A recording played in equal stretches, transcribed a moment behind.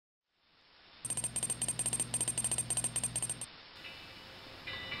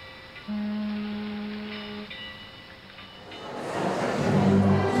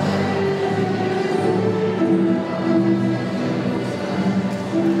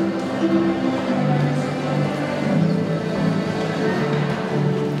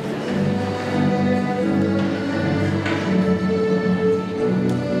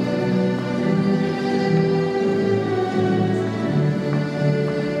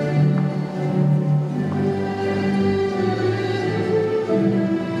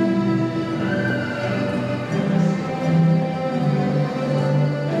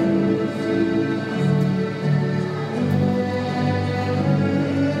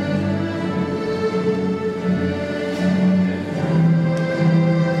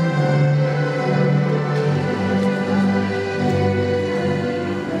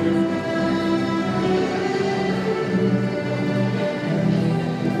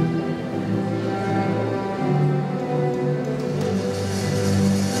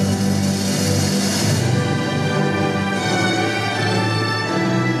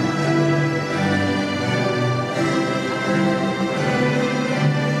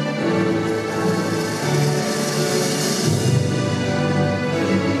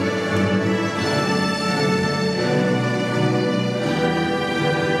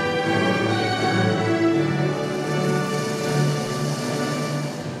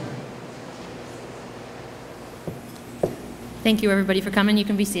Thank you, everybody, for coming. You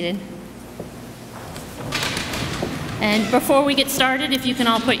can be seated. And before we get started, if you can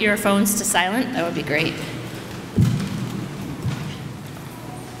all put your phones to silent, that would be great.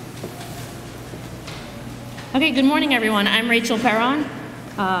 Okay, good morning, everyone. I'm Rachel Perron,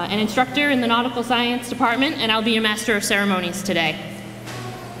 an instructor in the Nautical Science Department, and I'll be your Master of Ceremonies today.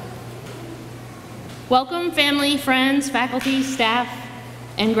 Welcome, family, friends, faculty, staff,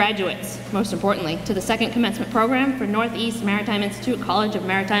 and graduates, most importantly, to the second commencement program for Northeast Maritime Institute College of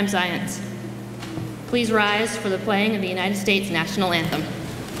Maritime Science. Please rise for the playing of the United States National Anthem.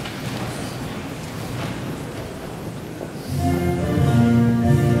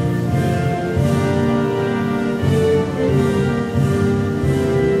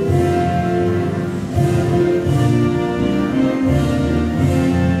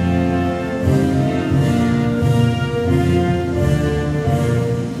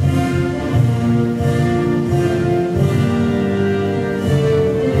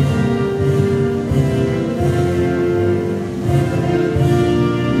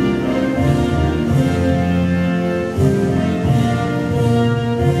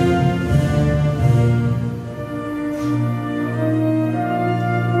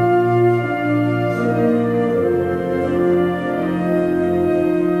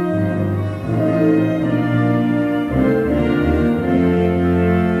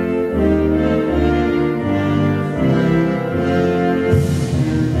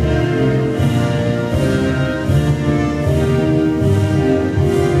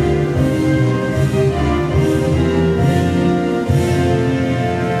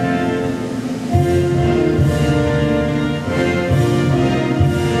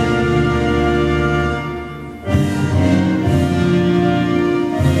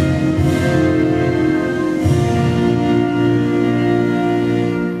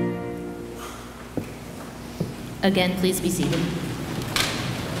 Again, please be seated.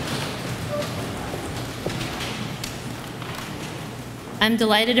 I'm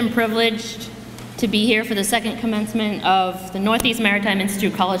delighted and privileged to be here for the second commencement of the Northeast Maritime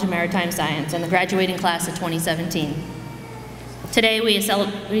Institute College of Maritime Science and the graduating class of 2017. Today, we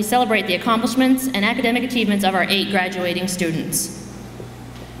celebrate the accomplishments and academic achievements of our 8 graduating students: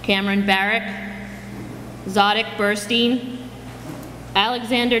 Cameron Barrick, Zodic Burstein,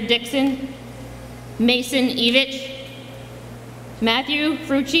 Alexander Dixon, Mason Evich, Matthew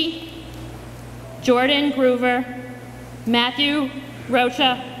Frucci, Jordan Groover, Matthew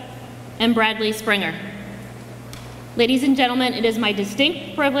Rocha, and Bradley Springer. Ladies and gentlemen, it is my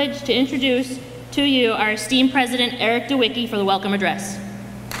distinct privilege to introduce to you our esteemed President, Eric DeWicki, for the welcome address.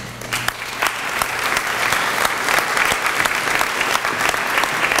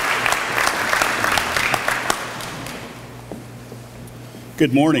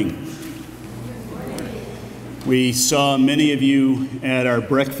 Good morning. We saw many of you at our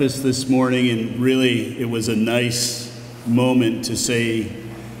breakfast this morning, and really it was a nice moment to say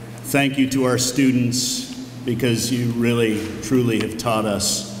thank you to our students, because you really, truly have taught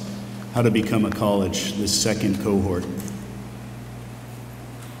us how to become a college, this second cohort.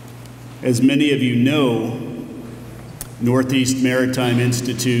 As many of you know, Northeast Maritime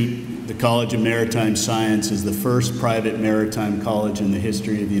Institute, the College of Maritime Science, is the first private maritime college in the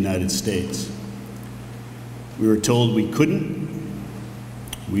history of the United States. We were told we couldn't.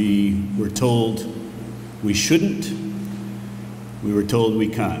 We were told we shouldn't. We were told we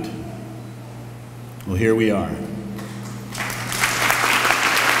can't. Well, here we are.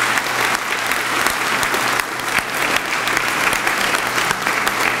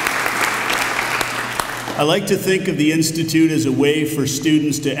 I like to think of the Institute as a way for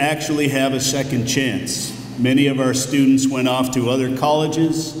students to actually have a second chance. Many of our students went off to other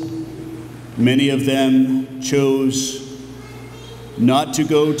colleges. Many of them chose not to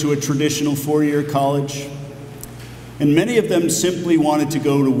go to a traditional four-year college. And many of them simply wanted to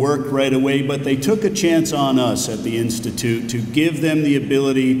go to work right away, but they took a chance on us at the Institute to give them the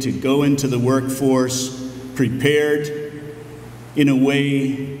ability to go into the workforce prepared in a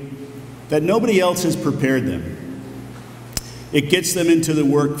way that nobody else has prepared them. It gets them into the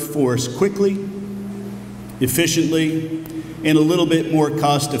workforce quickly, efficiently, and a little bit more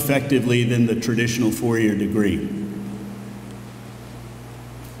cost effectively than the traditional four-year degree.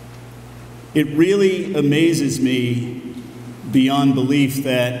 It really amazes me beyond belief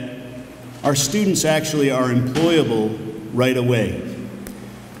that our students actually are employable right away.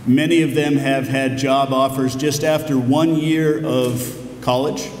 Many of them have had job offers just after 1 year of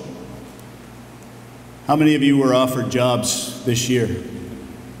college. How many of you were offered jobs this year?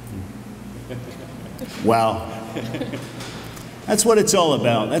 Wow. That's what it's all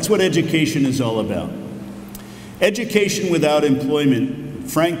about. That's what education is all about. Education without employment,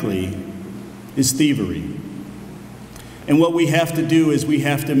 frankly, is thievery. And what we have to do is we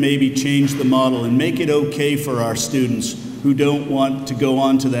have to maybe change the model and make it okay for our students who don't want to go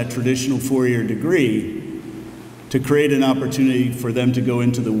on to that traditional four-year degree to create an opportunity for them to go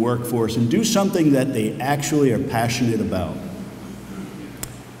into the workforce and do something that they actually are passionate about.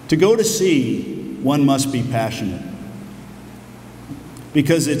 To go to sea, one must be passionate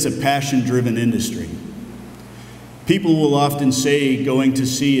because it's a passion-driven industry. People will often say going to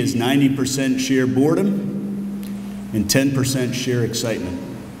sea is 90% sheer boredom and 10% sheer excitement.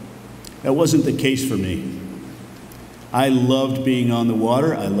 That wasn't the case for me. I loved being on the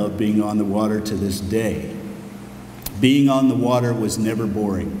water. I love being on the water to this day. Being on the water was never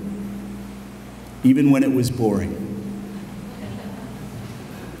boring, even when it was boring.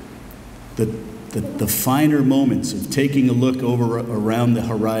 The finer moments of taking a look over around the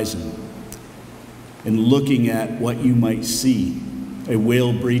horizon and looking at what you might see, a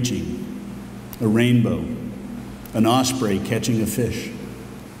whale breaching, a rainbow, an osprey catching a fish.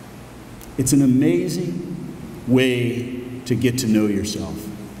 It's an amazing way to get to know yourself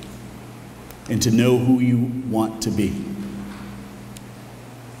and to know who you want to be.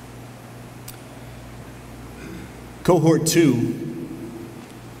 Cohort 2,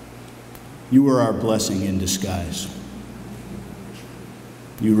 you were our blessing in disguise.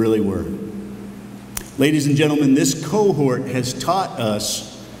 You really were. Ladies and gentlemen, this cohort has taught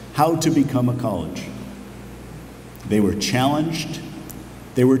us how to become a college. They were challenged.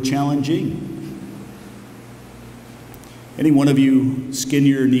 They were challenging. Any one of you skin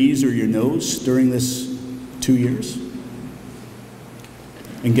your knees or your nose during this 2 years?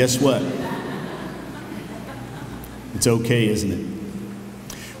 And guess what? It's okay, isn't it?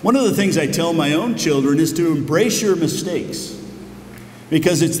 One of the things I tell my own children is to embrace your mistakes,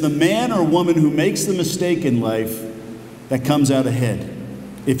 because it's the man or woman who makes the mistake in life that comes out ahead.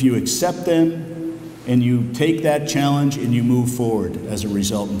 If you accept them and you take that challenge and you move forward as a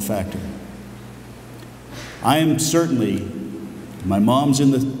resultant factor. I am certainly, my mom's in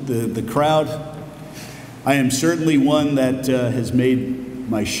the crowd, I am certainly one that has made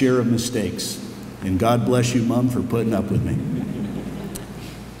my share of mistakes. And God bless you, Mom, for putting up with me.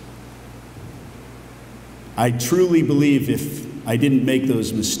 I truly believe if I didn't make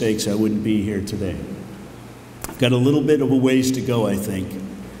those mistakes, I wouldn't be here today. I've got a little bit of a ways to go, I think,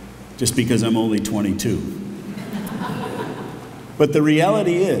 just because I'm only 22. But the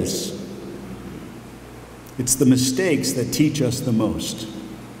reality is, it's the mistakes that teach us the most.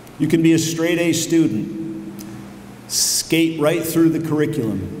 You can be a straight-A student, skate right through the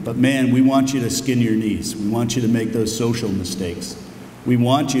curriculum, but man, we want you to skin your knees. We want you to make those social mistakes. We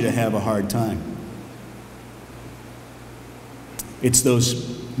want you to have a hard time. It's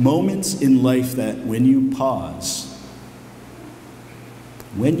those moments in life that when you pause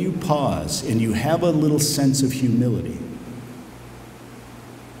and you have a little sense of humility,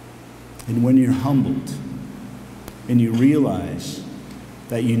 and when you're humbled and you realize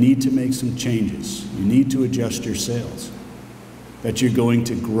that you need to make some changes, you need to adjust your sails, that you're going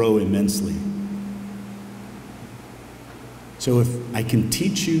to grow immensely. So if I can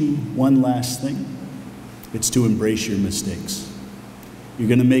teach you one last thing, it's to embrace your mistakes. You're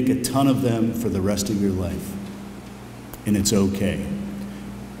going to make a ton of them for the rest of your life, and it's okay.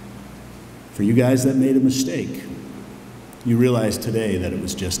 For you guys that made a mistake, you realize today that it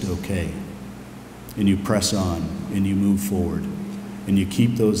was just okay, and you press on, and you move forward, and you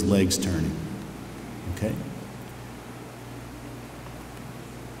keep those legs turning, okay?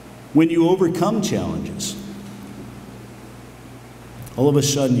 When you overcome challenges, all of a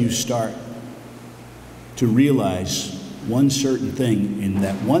sudden you start to realize one certain thing, and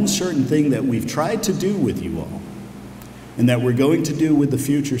that one certain thing that we've tried to do with you all, and that we're going to do with the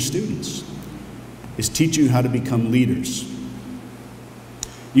future students, is teach you how to become leaders.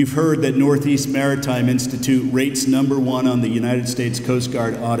 You've heard that Northeast Maritime Institute rates #1 on the United States Coast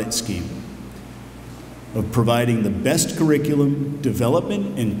Guard audit scheme of providing the best curriculum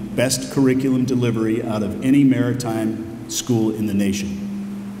development and best curriculum delivery out of any maritime school in the nation.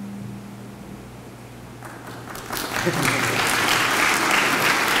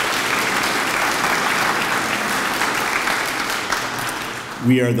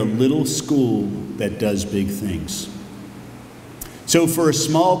 We are the little school that does big things. So for a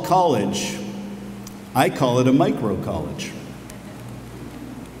small college, I call it a micro college.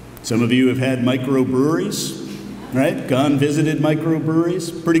 Some of you have had microbreweries, right? Gone visited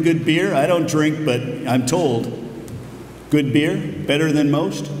microbreweries. Pretty good beer. I don't drink, but I'm told. Good beer, better than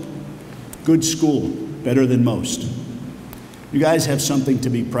most. Good school, better than most. You guys have something to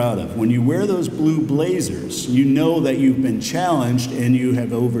be proud of. When you wear those blue blazers, you know that you've been challenged and you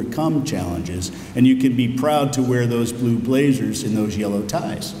have overcome challenges, and you can be proud to wear those blue blazers and those yellow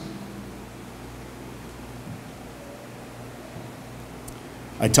ties.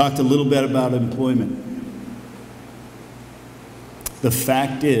 I talked a little bit about employment. The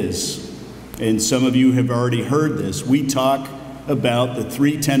fact is, and some of you have already heard this, we talk about the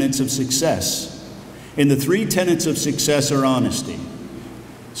 3 tenets of success. And the 3 tenets of success are honesty.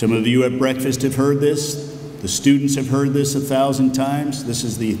 Some of you at breakfast have heard this. The students have heard this 1,000 times. This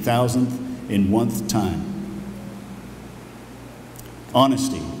is the 1,001st time.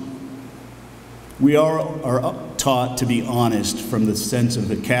 Honesty. We are taught to be honest from the sense of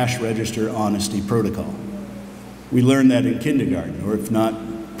the cash register honesty protocol. We learn that in kindergarten, or if not,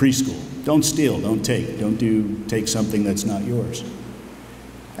 preschool. Don't steal, don't take. Don't take something that's not yours.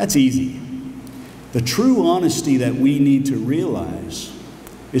 That's easy. The true honesty that we need to realize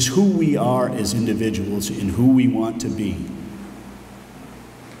is who we are as individuals and who we want to be.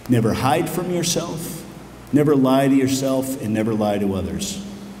 Never hide from yourself, never lie to yourself, and never lie to others.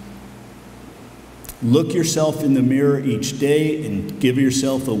 Look yourself in the mirror each day and give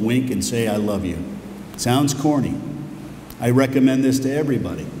yourself a wink and say, I love you. Sounds corny. I recommend this to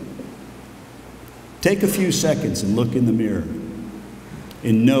everybody. Take a few seconds and look in the mirror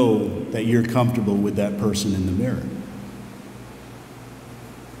and know that you're comfortable with that person in the mirror.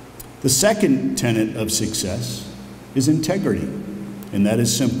 The second tenet of success is integrity, and that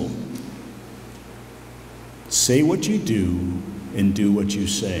is simple. Say what you do and do what you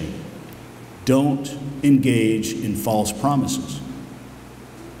say. Don't engage in false promises.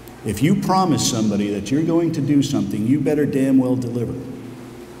 If you promise somebody that you're going to do something, you better damn well deliver.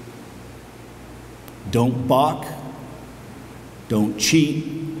 Don't balk. Don't cheat.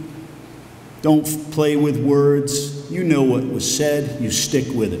 Don't play with words. You know what was said. You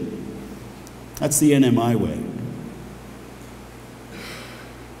stick with it. That's the NMI way.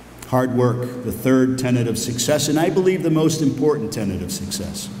 Hard work, the third tenet of success, and I believe the most important tenet of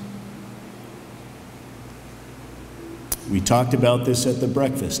success. We talked about this at the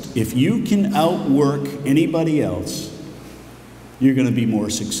breakfast. If you can outwork anybody else, you're going to be more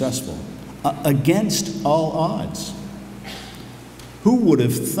successful. Against all odds. Who would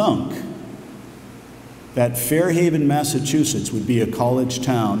have thunk that Fairhaven, Massachusetts would be a college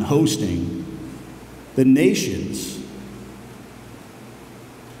town hosting the nation's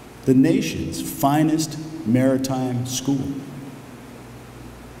finest maritime school?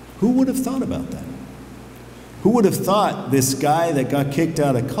 Who would have thought about that? Who would have thought this guy that got kicked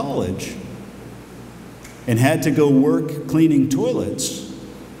out of college and had to go work cleaning toilets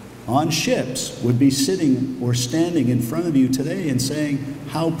on ships would be sitting or standing in front of you today and saying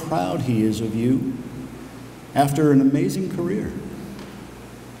how proud he is of you after an amazing career?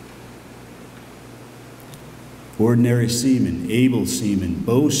 Ordinary seaman, able seaman,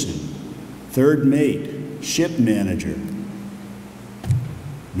 bosun, third mate, ship manager,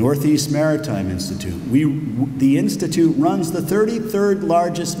 Northeast Maritime Institute. The Institute runs the 33rd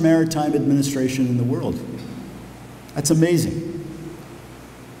largest maritime administration in the world. That's amazing.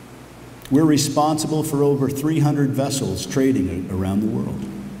 We're responsible for over 300 vessels trading around the world.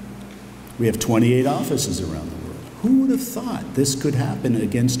 We have 28 offices around the world. Who would have thought this could happen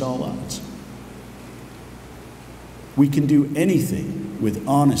against all odds? We can do anything with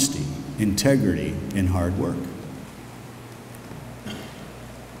honesty, integrity, and hard work.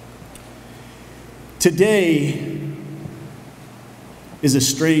 Today is a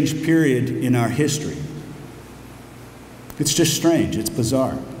strange period in our history. It's just strange, it's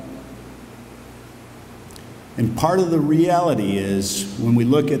bizarre. And part of the reality is, when we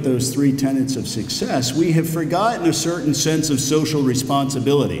look at those three tenets of success, we have forgotten a certain sense of social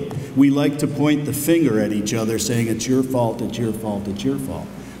responsibility. We like to point the finger at each other saying, it's your fault, it's your fault, it's your fault.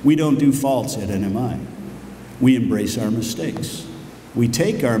 We don't do faults at NMI. We embrace our mistakes. We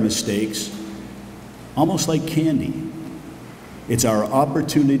take our mistakes almost like candy. It's our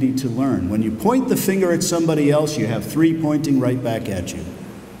opportunity to learn. When you point the finger at somebody else, you have three pointing right back at you.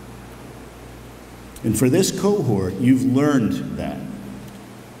 And for this cohort, you've learned that.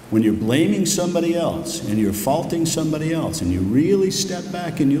 When you're blaming somebody else and you're faulting somebody else and you really step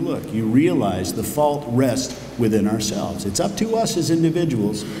back and you look, you realize the fault rests within ourselves. It's up to us as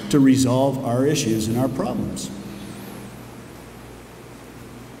individuals to resolve our issues and our problems.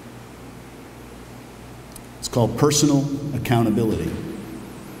 It's called personal accountability.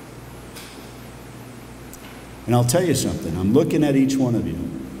 And I'll tell you something, I'm looking at each one of you.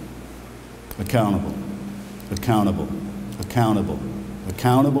 Accountable, accountable, accountable,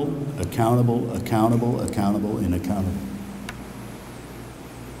 accountable, accountable, accountable, accountable, and accountable.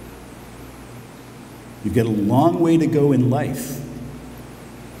 You've got a long way to go in life.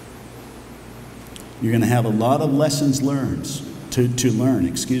 You're going to have a lot of lessons learned to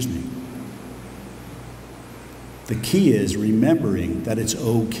learn. The key is remembering that it's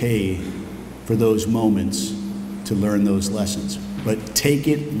okay for those moments to learn those lessons. But take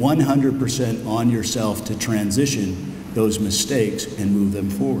it 100% on yourself to transition those mistakes and move them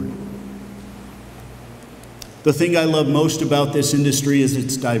forward. The thing I love most about this industry is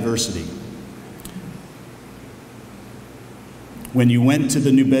its diversity. When you went to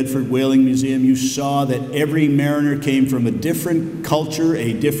the New Bedford Whaling Museum, you saw that every mariner came from a different culture,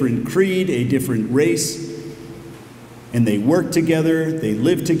 a different creed, a different race. And they worked together, they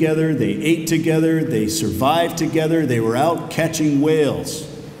lived together, they ate together, they survived together, they were out catching whales,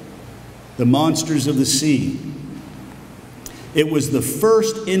 the monsters of the sea. It was the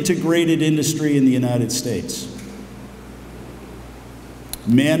first integrated industry in the United States,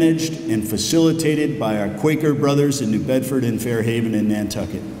 managed and facilitated by our Quaker brothers in New Bedford and Fairhaven and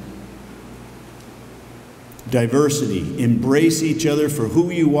Nantucket. Diversity. Embrace each other for who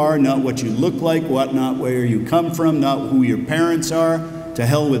you are, not what you look like, not where you come from, not who your parents are. To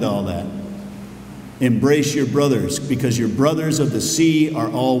hell with all that. Embrace your brothers, because your brothers of the sea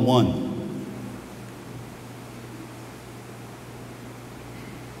are all one.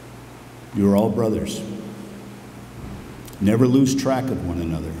 You are all brothers. Never lose track of one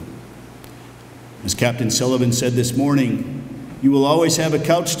another. As Captain Sullivan said this morning, you will always have a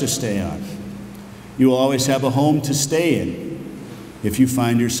couch to stay on. You will always have a home to stay in if you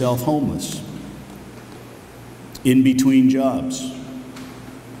find yourself homeless. In between jobs,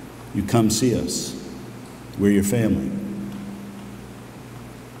 you come see us. We're your family.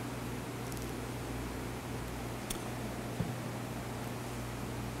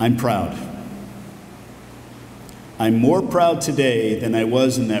 I'm proud. I'm more proud today than I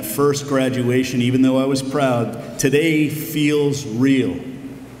was in that first graduation, even though I was proud. Today feels real.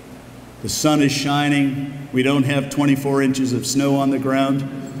 The sun is shining. We don't have 24 inches of snow on the ground.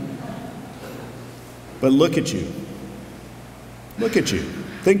 But look at you. Look at you.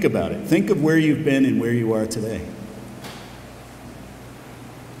 Think about it. Think of where you've been and where you are today.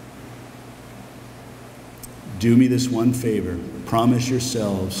 Do me this one favor. Promise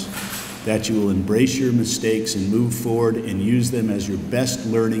yourselves that you will embrace your mistakes and move forward and use them as your best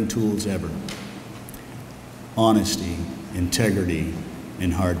learning tools ever. Honesty, integrity,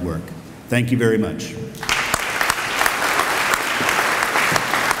 and hard work. Thank you very much.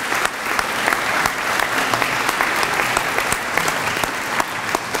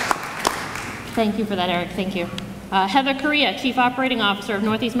 Thank you for that, Eric. Thank you. Heather Correa, Chief Operating Officer of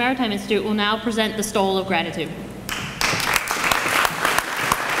Northeast Maritime Institute, will now present the Stole of Gratitude.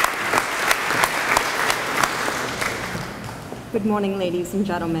 Good morning, ladies and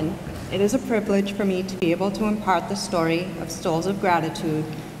gentlemen. It is a privilege for me to be able to impart the story of Stoles of Gratitude,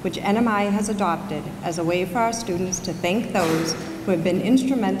 which NMI has adopted as a way for our students to thank those who have been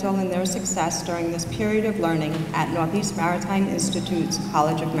instrumental in their success during this period of learning at Northeast Maritime Institute's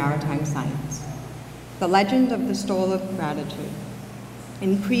College of Maritime Science. The legend of the Stole of Gratitude.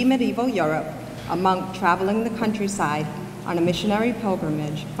 In pre-medieval Europe, a monk traveling the countryside on a missionary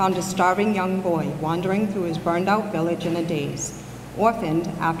pilgrimage found a starving young boy wandering through his burned-out village in a daze, orphaned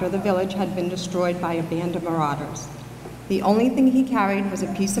after the village had been destroyed by a band of marauders. The only thing he carried was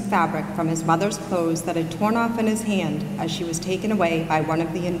a piece of fabric from his mother's clothes that had torn off in his hand as she was taken away by one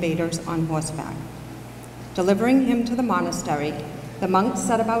of the invaders on horseback. Delivering him to the monastery, the monks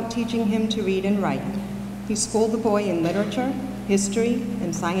set about teaching him to read and write. He schooled the boy in literature, history,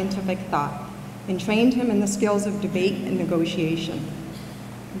 and scientific thought. and trained him in the skills of debate and negotiation.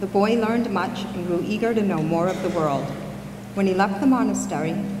 The boy learned much and grew eager to know more of the world. When he left the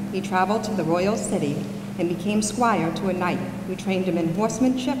monastery, he traveled to the royal city and became squire to a knight who trained him in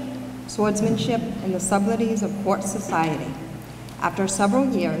horsemanship, swordsmanship, and the subtleties of court society. After several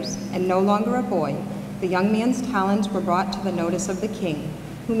years, and no longer a boy, the young man's talents were brought to the notice of the king,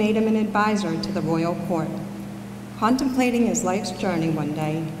 who made him an advisor to the royal court. Contemplating his life's journey one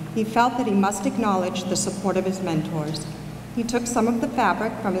day, he felt that he must acknowledge the support of his mentors. He took some of the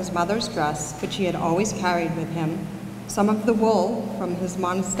fabric from his mother's dress, which he had always carried with him, some of the wool from his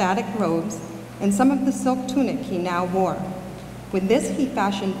monastic robes, and some of the silk tunic he now wore. With this, he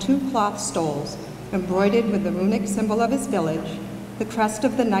fashioned 2 cloth stoles, embroidered with the runic symbol of his village, the crest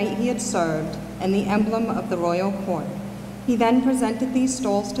of the knight he had served, and the emblem of the royal court. He then presented these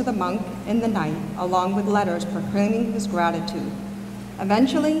stoles to the monk and the knight, along with letters proclaiming his gratitude.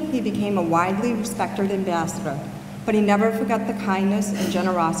 Eventually, he became a widely respected ambassador, but he never forgot the kindness and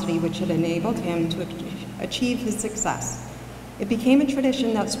generosity which had enabled him to achieve his success. It became a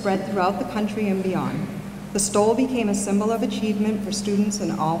tradition that spread throughout the country and beyond. The stole became a symbol of achievement for students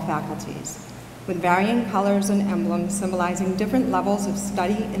in all faculties, with varying colors and emblems symbolizing different levels of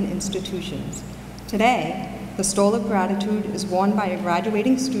study and institutions. Today, the stole of gratitude is worn by a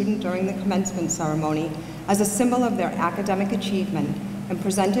graduating student during the commencement ceremony as a symbol of their academic achievement and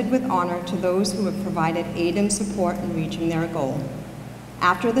presented with honor to those who have provided aid and support in reaching their goal.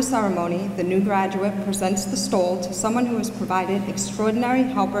 After the ceremony, the new graduate presents the stole to someone who has provided extraordinary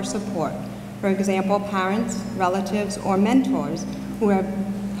help or support, for example, parents, relatives, or mentors who have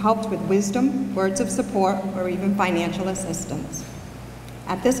helped with wisdom, words of support, or even financial assistance.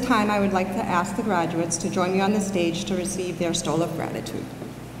 At this time, I would like to ask the graduates to join me on the stage to receive their stole of gratitude.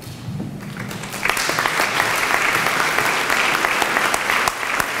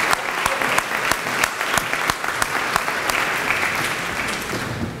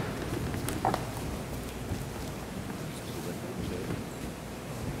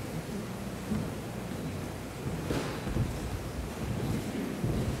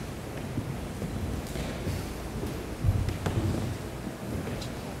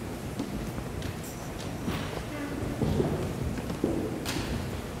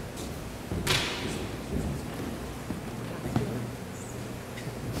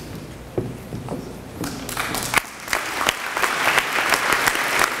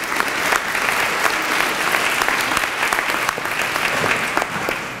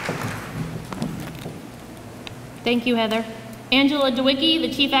 Thank you, Heather. Angela DeWicki,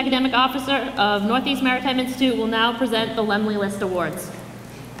 the Chief Academic Officer of Northeast Maritime Institute, will now present the Lemley List Awards.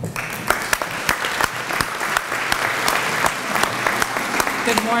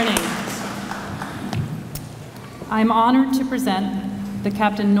 Good morning. I'm honored to present the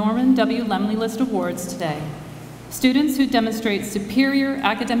Captain Norman W. Lemley List Awards today. Students who demonstrate superior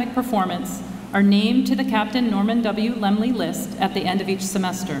academic performance are named to the Captain Norman W. Lemley List at the end of each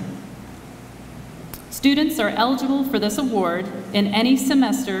semester. Students are eligible for this award in any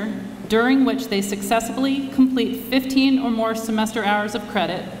semester during which they successfully complete 15 or more semester hours of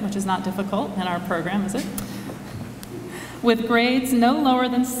credit, which is not difficult in our program, is it? With grades no lower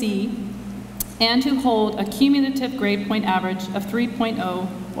than C, and who hold a cumulative grade point average of 3.0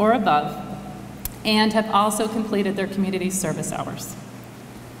 or above, and have also completed their community service hours.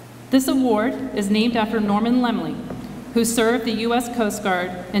 This award is named after Norman Lemley, who served the U.S. Coast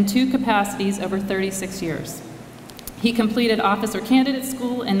Guard in 2 capacities over 36 years. He completed Officer Candidate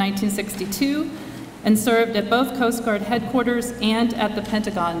School in 1962 and served at both Coast Guard headquarters and at the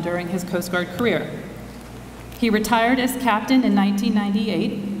Pentagon during his Coast Guard career. He retired as captain in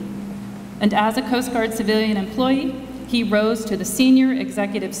 1998, and as a Coast Guard civilian employee, he rose to the Senior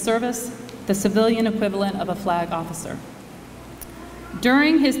Executive Service, the civilian equivalent of a flag officer.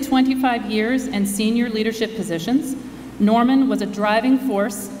 During his 25 years in senior leadership positions, Norman was a driving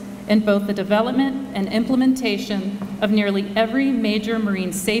force in both the development and implementation of nearly every major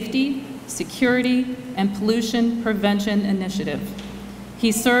marine safety, security, and pollution prevention initiative.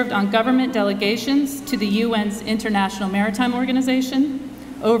 He served on government delegations to the UN's International Maritime Organization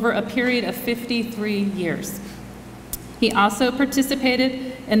over a period of 53 years. He also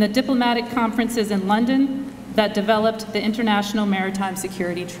participated in the diplomatic conferences in London that developed the International Maritime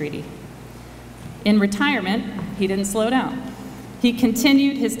Security Treaty. In retirement, he didn't slow down. He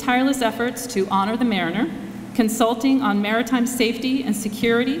continued his tireless efforts to honor the mariner, consulting on maritime safety and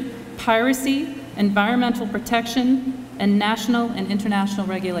security, piracy, environmental protection, and national and international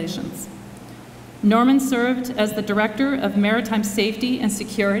regulations. Norman served as the Director of Maritime Safety and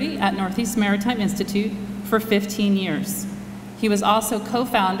Security at Northeast Maritime Institute for 15 years. He was also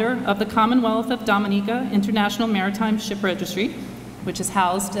co-founder of the Commonwealth of Dominica International Maritime Ship Registry, which is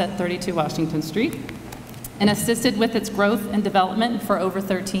housed at 32 Washington Street, and assisted with its growth and development for over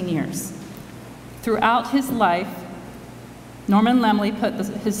 13 years. Throughout his life, Norman Lemley put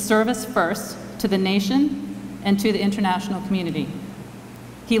his service first to the nation and to the international community.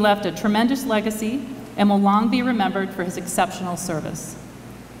 He left a tremendous legacy and will long be remembered for his exceptional service.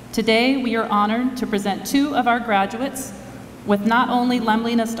 Today, we are honored to present two of our graduates with not only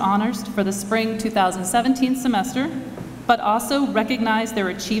Lemlinist honors for the spring 2017 semester, but also recognize their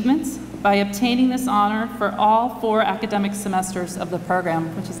achievements by obtaining this honor for all 4 academic semesters of the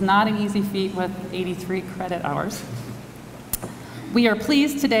program, which is not an easy feat with 83 credit hours. We are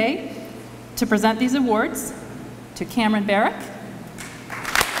pleased today to present these awards to Cameron Barrick,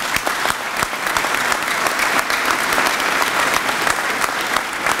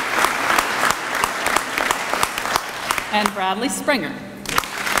 and Bradley Springer. If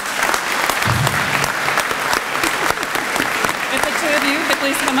the two of you could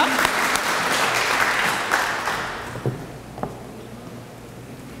please come up.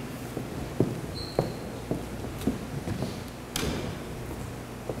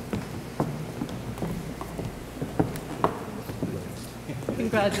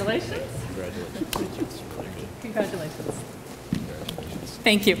 Congratulations. Congratulations. Congratulations.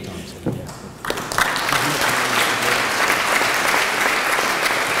 Thank you.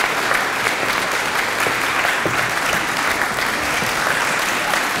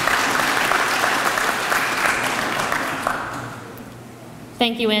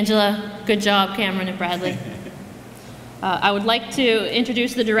 Thank you, Angela. Good job, Cameron and Bradley. I would like to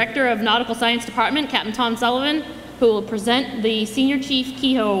introduce the Director of Nautical Science Department, Captain Tom Sullivan, who will present the Senior Chief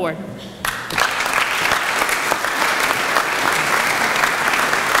Kehoe Award.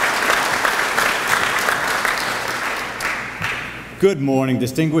 Good morning,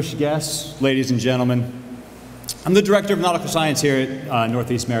 distinguished guests, ladies and gentlemen. I'm the Director of Nautical Science here at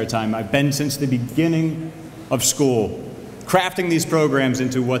Northeast Maritime. I've been since the beginning of school, crafting these programs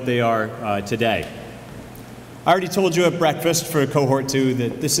into what they are today. I already told you at breakfast for Cohort 2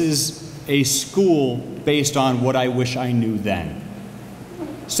 that this is a school based on what I wish I knew then.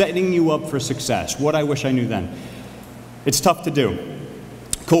 Setting you up for success, what I wish I knew then. It's tough to do.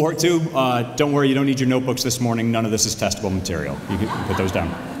 Cohort 2, don't worry, you don't need your notebooks this morning. None of this is testable material. You can put those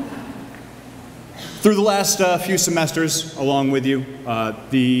down. Through the last few semesters, along with you,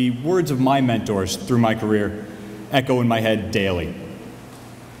 the words of my mentors through my career echo in my head daily.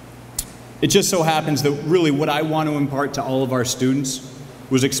 It just so happens that really what I want to impart to all of our students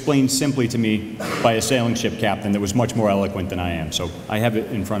was explained simply to me by a sailing ship captain that was much more eloquent than I am, so I have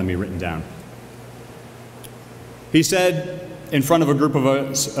it in front of me written down. He said in front of a group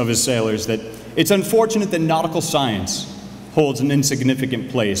of his sailors that it's unfortunate that nautical science holds an insignificant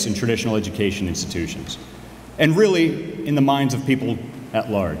place in traditional education institutions, and really in the minds of people at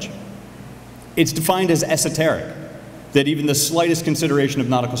large. It's defined as esoteric, that even the slightest consideration of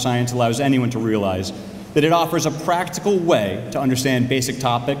nautical science allows anyone to realize that it offers a practical way to understand basic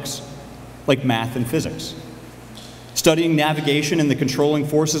topics like math and physics. Studying navigation and the controlling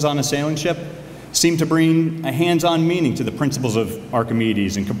forces on a sailing ship seem to bring a hands-on meaning to the principles of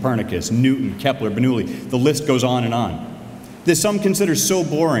Archimedes and Copernicus, Newton, Kepler, Bernoulli. The list goes on that some consider so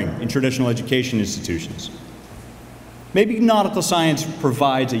boring in traditional education institutions. Maybe nautical science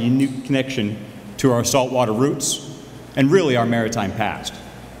provides a unique connection to our saltwater roots and really our maritime past.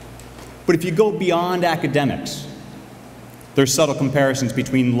 But if you go beyond academics, there's subtle comparisons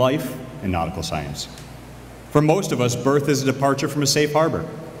between life and nautical science. For most of us, birth is a departure from a safe harbor,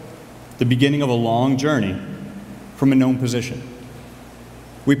 the beginning of a long journey from a known position.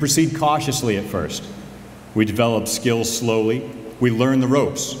 We proceed cautiously at first. We develop skills slowly. We learn the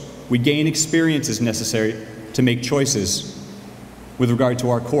ropes. We gain experiences necessary to make choices with regard to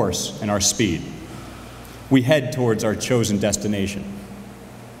our course and our speed. We head towards our chosen destination.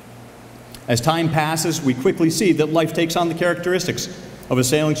 As time passes, we quickly see that life takes on the characteristics of a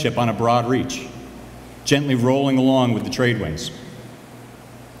sailing ship on a broad reach, gently rolling along with the trade winds.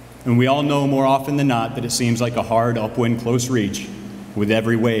 And we all know more often than not that it seems like a hard upwind close reach with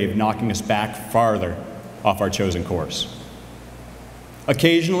every wave knocking us back farther off our chosen course.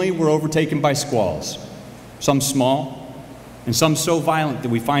 Occasionally, we're overtaken by squalls, some small and some so violent that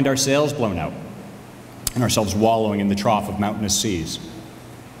we find our sails blown out and ourselves wallowing in the trough of mountainous seas.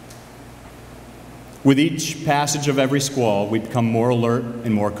 With each passage of every squall, we become more alert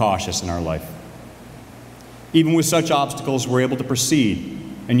and more cautious in our life. Even with such obstacles, we're able to proceed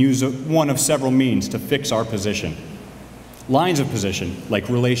and use one of several means to fix our position. Lines of position, like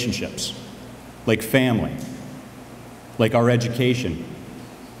relationships, like family, like our education,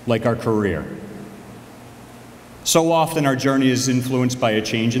 like our career. So often our journey is influenced by a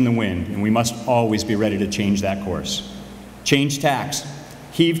change in the wind, and we must always be ready to change that course. Change tacks,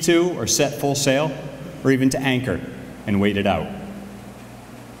 heave to or set full sail, or even to anchor and wait it out.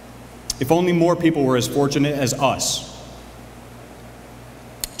 If only more people were as fortunate as us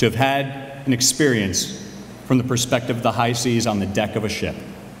to have had an experience from the perspective of the high seas on the deck of a ship.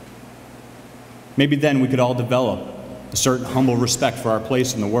 Maybe then we could all develop a certain humble respect for our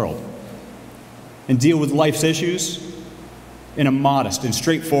place in the world and deal with life's issues in a modest and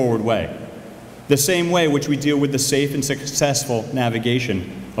straightforward way, the same way which we deal with the safe and successful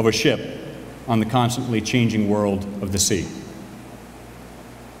navigation of a ship on the constantly changing world of the sea.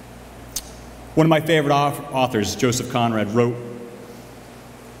 One of my favorite authors, Joseph Conrad, wrote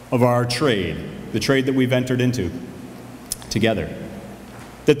of our trade, the trade that we've entered into together,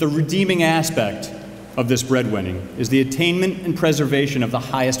 that the redeeming aspect of this breadwinning is the attainment and preservation of the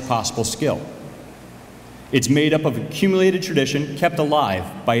highest possible skill. It's made up of accumulated tradition kept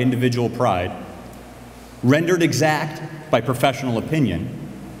alive by individual pride, rendered exact by professional opinion,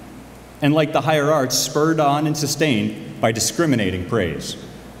 and like the higher arts, spurred on and sustained by discriminating praise.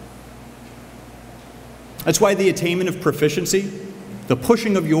 That's why the attainment of proficiency, the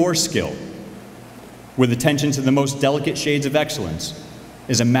pushing of your skill, with attention to the most delicate shades of excellence,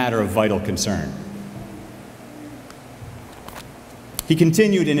 is a matter of vital concern. He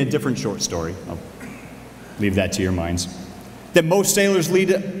continued in a different short story, I'll leave that to your minds, that most sailors lead,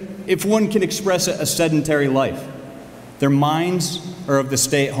 if one can express a sedentary life. Their minds are of the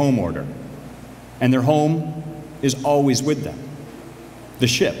stay-at-home order, and their home is always with them, the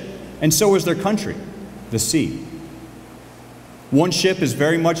ship, and so is their country, the sea. One ship is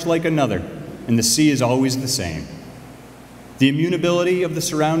very much like another, and the sea is always the same. The immutability of the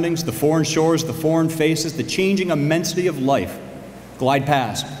surroundings, the foreign shores, the foreign faces, the changing immensity of life glide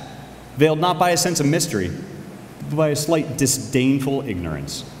past, veiled not by a sense of mystery, but by a slight disdainful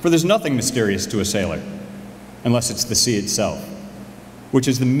ignorance. For there's nothing mysterious to a sailor, unless it's the sea itself, which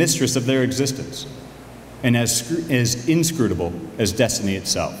is the mistress of their existence, and as inscrutable as destiny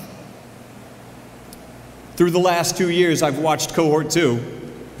itself. Through the last 2 years, I've watched Cohort 2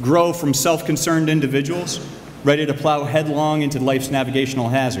 grow from self-concerned individuals ready to plow headlong into life's navigational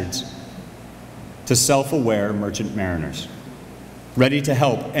hazards to self-aware merchant mariners, ready to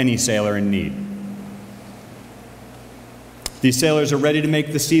help any sailor in need. These sailors are ready to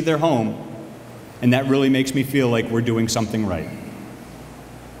make the sea their home, and that really makes me feel like we're doing something right.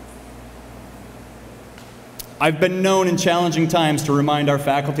 I've been known in challenging times to remind our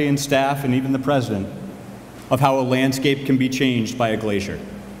faculty and staff, and even the president, of how a landscape can be changed by a glacier.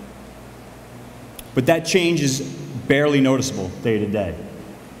 But that change is barely noticeable day to day.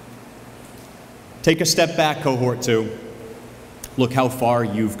 Take a step back, Cohort 2. Look how far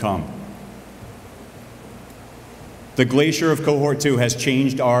you've come. The glacier of Cohort 2 has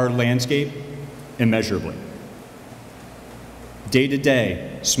changed our landscape immeasurably. Day to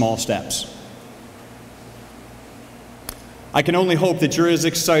day, small steps. I can only hope that you're as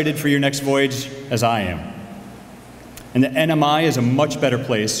excited for your next voyage as I am, and that NMI is a much better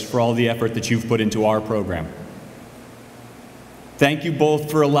place for all the effort that you've put into our program. Thank you both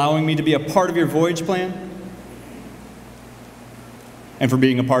for allowing me to be a part of your voyage plan and for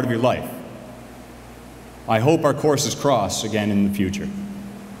being a part of your life. I hope our courses cross again in the future.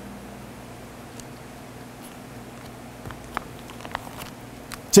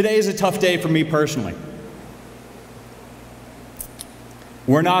 Today is a tough day for me personally.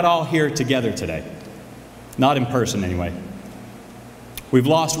 We're not all here together today. Not in person, anyway. We've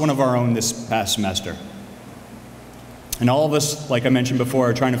lost one of our own this past semester. And all of us, like I mentioned before,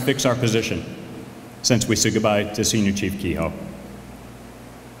 are trying to fix our position since we said goodbye to Senior Chief Kehoe.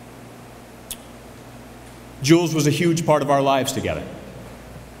 Jules was a huge part of our lives together.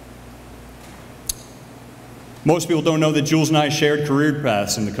 Most people don't know that Jules and I shared career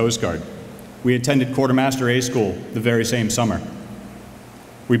paths in the Coast Guard. We attended Quartermaster A School the very same summer.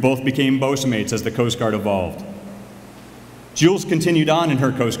 We both became boatswainmates as the Coast Guard evolved. Jules continued on in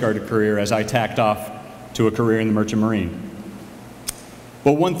her Coast Guard career as I tacked off to a career in the Merchant Marine.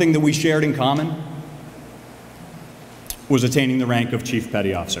 But one thing that we shared in common was attaining the rank of Chief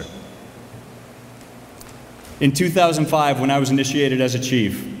Petty Officer. In 2005, when I was initiated as a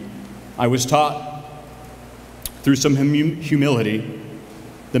chief, I was taught through some humility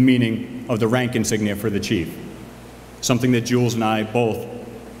the meaning of the rank insignia for the chief, something that Jules and I both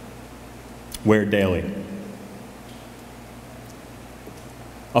wear daily.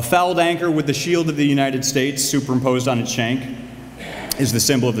 A fouled anchor with the shield of the United States superimposed on its shank is the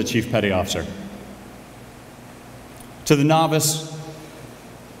symbol of the Chief Petty Officer. To the novice,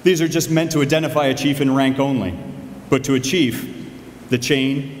 these are just meant to identify a chief in rank only, but to a chief, the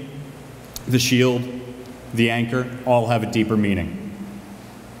chain, the shield, the anchor all have a deeper meaning.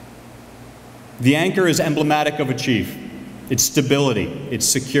 The anchor is emblematic of a chief. It's stability, it's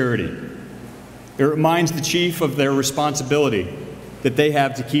security. It reminds the chief of their responsibility that they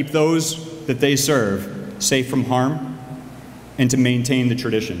have to keep those that they serve safe from harm and to maintain the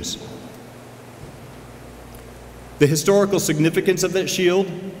traditions. The historical significance of that shield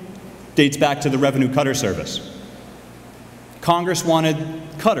dates back to the Revenue Cutter Service. Congress wanted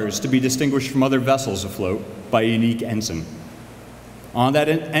cutters to be distinguished from other vessels afloat by a unique ensign. On that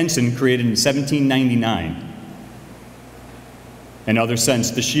ensign, created in 1799, in other sense,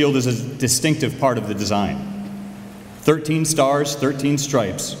 the shield is a distinctive part of the design. 13 stars, 13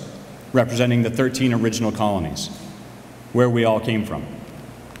 stripes, representing the 13 original colonies, where we all came from.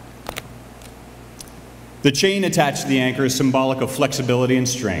 The chain attached to the anchor is symbolic of flexibility and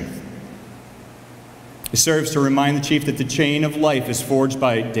strength. It serves to remind the chief that the chain of life is forged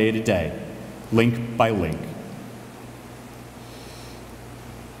by day to day, link by link.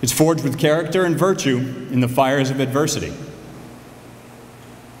 It's forged with character and virtue in the fires of adversity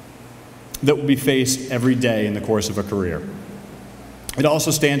that will be faced every day in the course of a career. It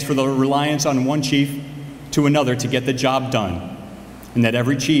also stands for the reliance on one chief to another to get the job done, and that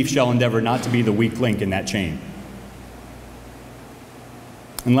every chief shall endeavor not to be the weak link in that chain.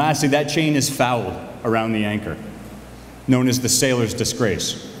 And lastly, that chain is fouled around the anchor, known as the sailor's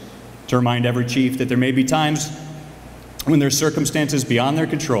disgrace, to remind every chief that there may be times when there's circumstances beyond their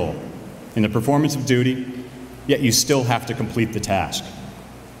control in the performance of duty, yet you still have to complete the task.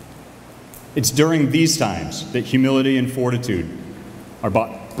 It's during these times that humility and fortitude are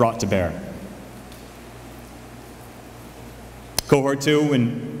brought to bear. Cohort 2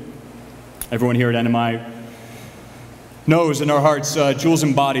 and everyone here at NMI knows in our hearts Jules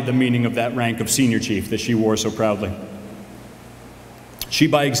embodied the meaning of that rank of senior chief that she wore so proudly. She,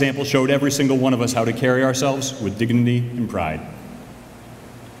 by example, showed every single one of us how to carry ourselves with dignity and pride.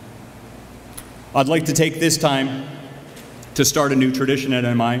 I'd like to take this time to start a new tradition at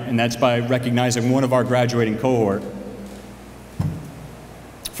NMI, and that's by recognizing one of our graduating cohort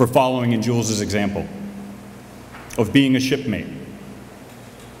for following in Jules's example of being a shipmate,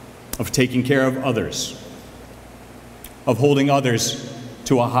 of taking care of others, of holding others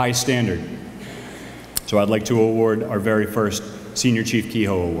to a high standard. So I'd like to award our very first Senior Chief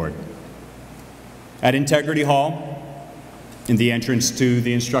Kehoe Award. At Integrity Hall, in the entrance to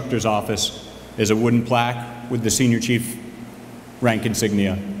the instructor's office, is a wooden plaque with the Senior Chief rank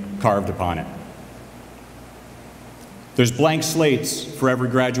insignia carved upon it. There's blank slates for every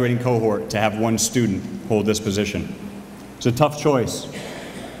graduating cohort to have one student hold this position. It's a tough choice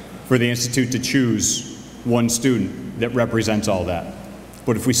for the Institute to choose one student that represents all that.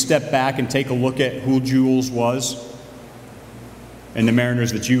 But if we step back and take a look at who Jules was and the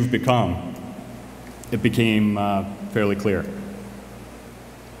mariners that you've become, it became fairly clear.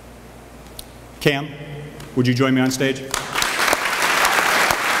 Cam, would you join me on stage?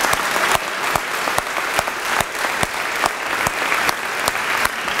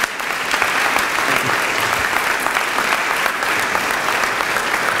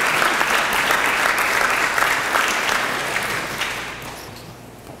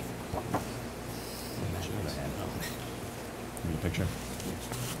 Picture.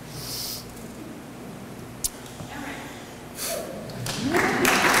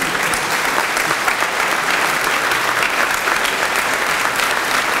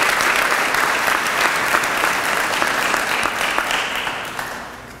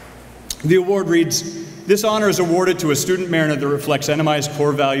 The award reads, "This honor is awarded to a student mariner that reflects NMI's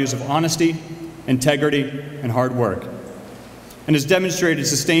core values of honesty, integrity, and hard work, and has demonstrated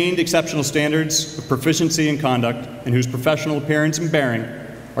sustained exceptional standards of proficiency and conduct, and whose professional appearance and bearing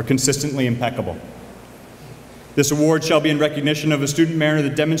are consistently impeccable. This award shall be in recognition of a student mariner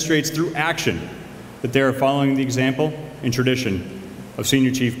that demonstrates through action that they are following the example and tradition of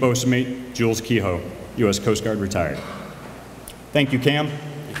Senior Chief Boatswain Jules Kehoe, U.S. Coast Guard retired." Thank you, Cam.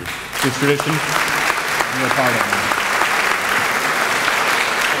 Thank you. This tradition, you're a part of it.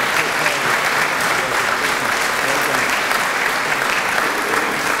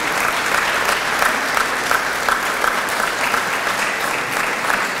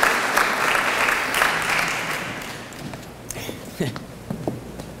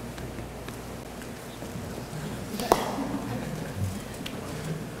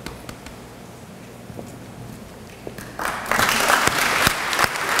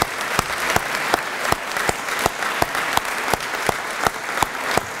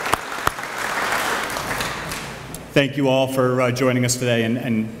 Thank you all for joining us today,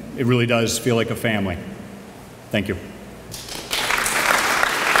 and it really does feel like a family. Thank you.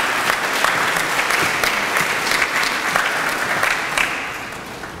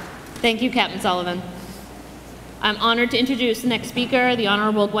 Thank you, Captain Sullivan. I'm honored to introduce the next speaker, the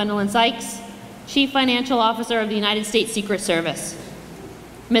Honorable Gwendolyn Sykes, Chief Financial Officer of the United States Secret Service.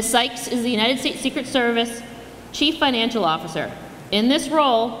 Ms. Sykes is the United States Secret Service Chief Financial Officer. In this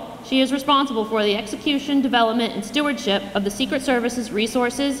role, she is responsible for the execution, development, and stewardship of the Secret Service's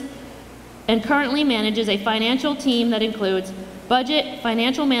resources and currently manages a financial team that includes budget,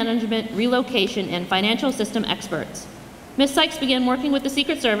 financial management, relocation, and financial system experts. Ms. Sykes began working with the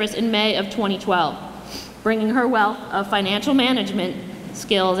Secret Service in May of 2012, bringing her wealth of financial management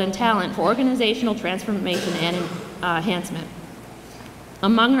skills and talent for organizational transformation and enhancement.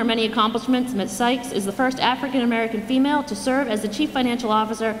 Among her many accomplishments, Ms. Sykes is the first African-American female to serve as the Chief Financial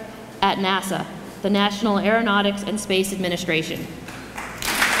Officer at NASA, the National Aeronautics and Space Administration.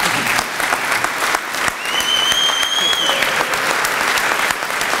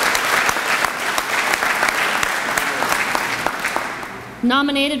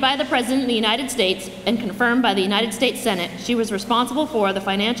 Nominated by the President of the United States and confirmed by the United States Senate, she was responsible for the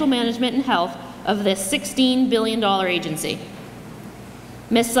financial management and health of this $16 billion agency.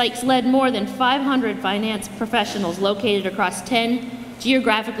 Ms. Sykes led more than 500 finance professionals located across 10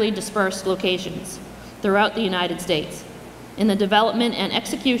 geographically dispersed locations throughout the United States in the development and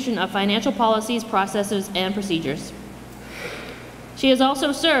execution of financial policies, processes, and procedures. She has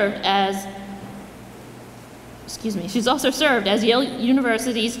also served as Yale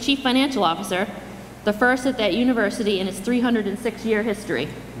University's Chief Financial Officer, the first at that university in its 306-year history,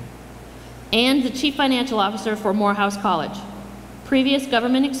 and the Chief Financial Officer for Morehouse College. Previous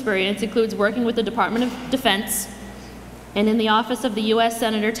government experience includes working with the Department of Defense and in the office of the U.S.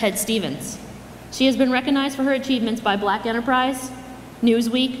 Senator Ted Stevens. She has been recognized for her achievements by Black Enterprise,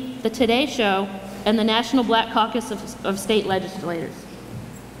 Newsweek, The Today Show, and the National Black Caucus of State Legislators.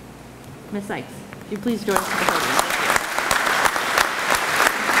 Ms. Sykes, if you please join us at the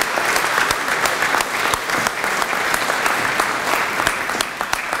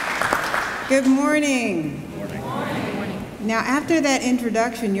podium. Good morning. Good morning. Now, after that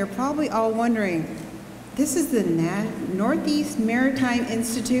introduction, you're probably all wondering, this is the Northeast Maritime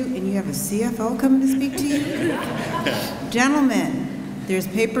Institute, and you have a CFO coming to speak to you? Gentlemen, there's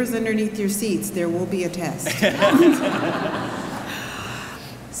papers underneath your seats. There will be a test.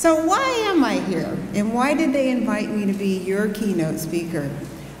 So why am I here, and why did they invite me to be your keynote speaker?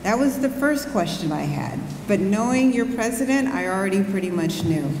 That was the first question I had, but knowing your president, I already pretty much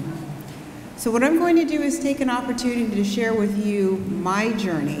knew. So what I'm going to do is take an opportunity to share with you my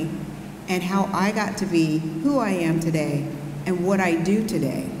journey and how I got to be who I am today and what I do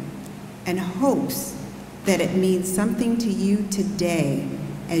today, and hopes that it means something to you today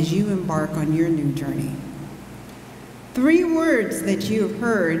as you embark on your new journey. 3 words that you have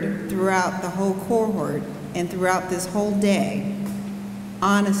heard throughout the whole cohort and throughout this whole day: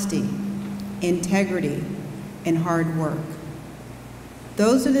 honesty, integrity, and hard work.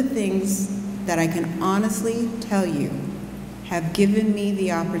 Those are the things that I can honestly tell you have given me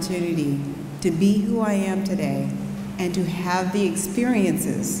the opportunity to be who I am today and to have the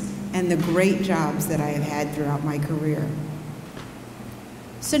experiences and the great jobs that I have had throughout my career.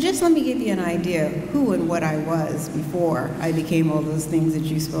 So just let me give you an idea of who and what I was before I became all those things that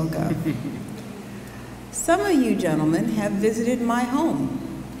you spoke of. Some of you gentlemen have visited my home.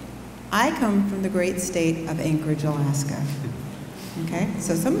 I come from the great state of Anchorage, Alaska. Okay,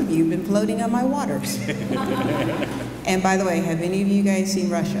 so some of you have been floating on my waters. And by the way, have any of you guys seen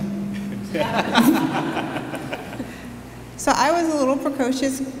Russia? So I was a little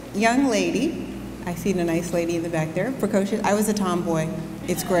precocious young lady. I seen a nice lady in the back there, precocious. I was a tomboy.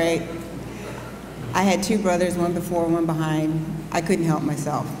 It's great. I had 2 brothers, one before, one behind. I couldn't help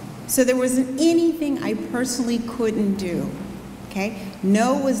myself. So there wasn't anything I personally couldn't do. Okay?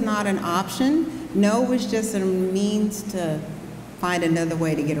 No was not an option. No was just a means to find another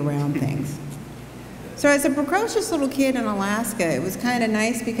way to get around things. So as a precocious little kid in Alaska, it was kind of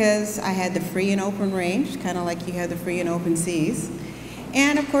nice because I had the free and open range, kind of like you have the free and open seas.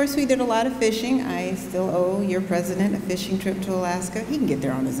 And of course, we did a lot of fishing. I still owe your president a fishing trip to Alaska. He can get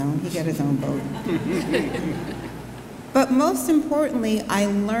there on his own. He got his own boat. But most importantly, I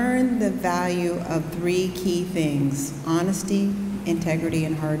learned the value of 3 key things: honesty, integrity,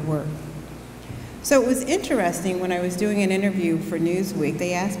 and hard work. So it was interesting when I was doing an interview for Newsweek.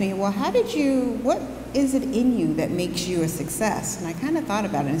 They asked me, well, what is it in you that makes you a success? And I kind of thought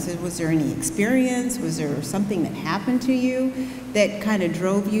about it and said, was there any experience? Was there something that happened to you that kind of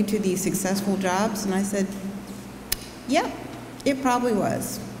drove you to these successful jobs? And I said, Yep, it probably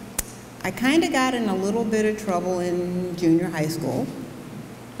was. I kind of got in a little bit of trouble in junior high school.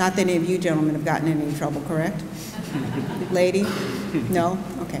 Not that any of you gentlemen have gotten in any trouble, correct? Lady? No?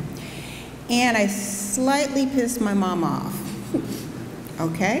 Okay. And I slightly pissed my mom off.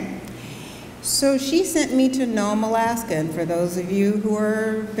 Okay? So she sent me to Nome, Alaska, and for those of you who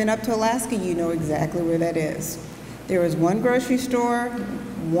have been up to Alaska, you know exactly where that is. There was one grocery store,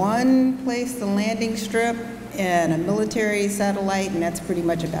 one place, the landing strip, and a military satellite, and that's pretty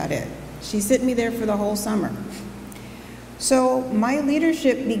much about it. She sent me there for the whole summer. So my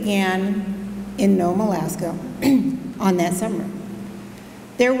leadership began in Nome, Alaska on that summer.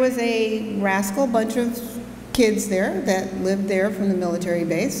 There was a rascal bunch of kids there that lived there from the military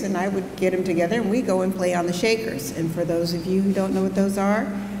base, and I would get them together and we'd go and play on the shakers. And for those of you who don't know what those are,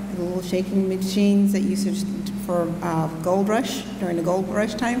 the little shaking machines that used to for gold rush, during the gold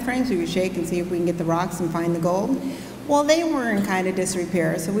rush time frame, so we would shake and see if we can get the rocks and find the gold. Well, they were in kind of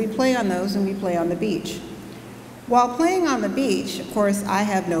disrepair, so we'd play on those and we'd play on the beach. While playing on the beach, of course, I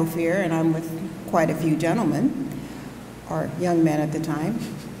have no fear, and I'm with quite a few gentlemen, or young men at the time,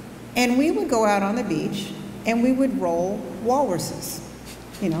 and we would go out on the beach and we would roll walruses.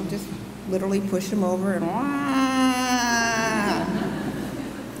 You know, just literally push them over and wah.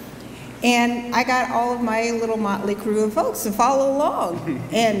 And I got all of my little motley crew of folks to follow along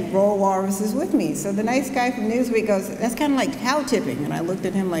and roll walruses with me. So the nice guy from Newsweek goes, that's kind of like cow tipping. And I looked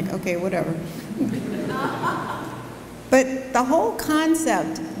at him like, okay, whatever. But the whole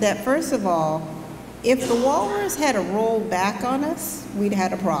concept that, first of all, if the walrus had a roll back on us, we'd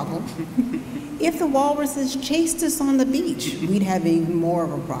had a problem. If the walruses chased us on the beach, we'd have even more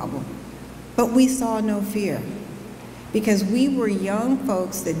of a problem. But we saw no fear, because we were young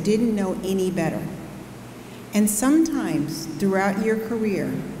folks that didn't know any better. And sometimes throughout your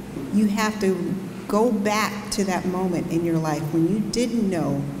career, you have to go back to that moment in your life when you didn't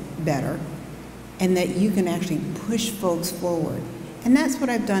know better, and that you can actually push folks forward. And that's what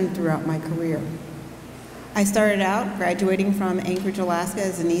I've done throughout my career. I started out graduating from Anchorage, Alaska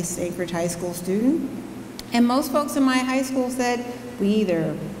as an East Anchorage High School student. And most folks in my high school said, we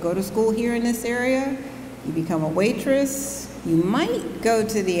either go to school here in this area, you become a waitress, you might go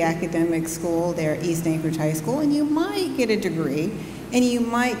to the academic school there at East Anchorage High School, and you might get a degree, and you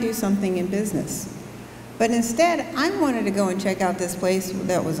might do something in business. But instead, I wanted to go and check out this place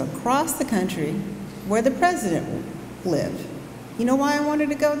that was across the country where the president lived. You know why I wanted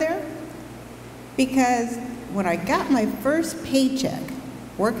to go there? Because when I got my first paycheck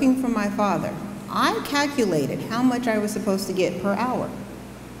working for my father, I calculated how much I was supposed to get per hour.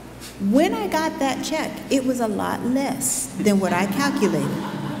 When I got that check, it was a lot less than what I calculated.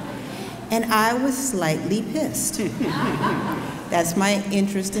 And I was slightly pissed. That's my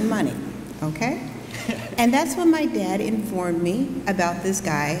interest in money, okay? And that's when my dad informed me about this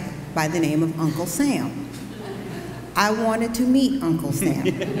guy by the name of Uncle Sam. I wanted to meet Uncle Sam,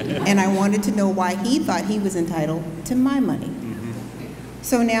 and I wanted to know why he thought he was entitled to my money.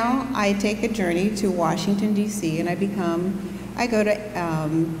 So now I take a journey to Washington, D.C., and I go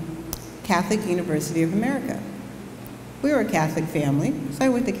to Catholic University of America. We were a Catholic family, so I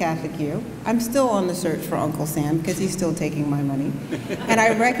went to Catholic U. I'm still on the search for Uncle Sam because he's still taking my money. And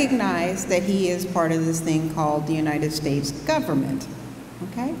I recognize that he is part of this thing called the United States government,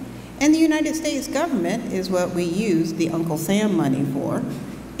 okay? And the United States government is what we use the Uncle Sam money for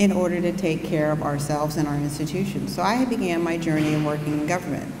in order to take care of ourselves and our institutions. So I began my journey in working in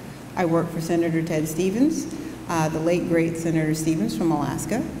government. I worked for Senator Ted Stevens, the late great Senator Stevens from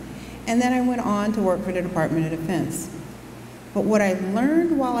Alaska, and then I went on to work for the Department of Defense. But what I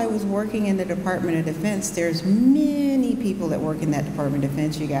learned while I was working in the Department of Defense, there's many people that work in that Department of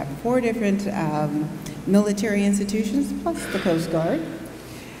Defense. You got 4 different military institutions, plus the Coast Guard.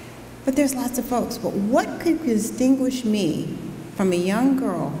 But there's lots of folks. But what could distinguish me from a young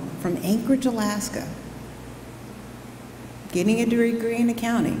girl from Anchorage, Alaska, getting a degree in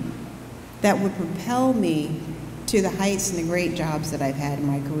accounting, that would propel me to the heights and the great jobs that I've had in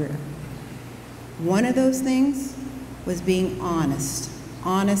my career? One of those things was being honest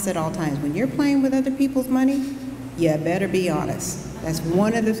at all times. When you're playing with other people's money, you better be honest. That's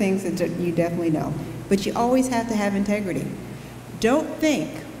one of the things that you definitely know. But you always have to have integrity. Don't think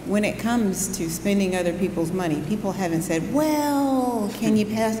when it comes to spending other people's money, people haven't said, well, can we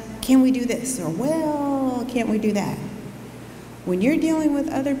do this? Or, well, can't we do that? When you're dealing with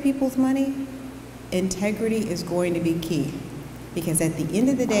other people's money, integrity is going to be key. Because at the end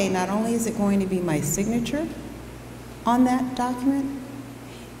of the day, not only is it going to be my signature on that document,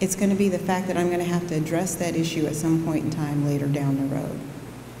 it's going to be the fact that I'm going to have to address that issue at some point in time later down the road.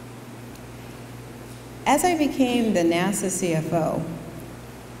 As I became the NASA CFO,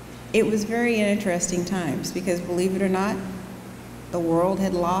 it was very interesting times because, believe it or not, the world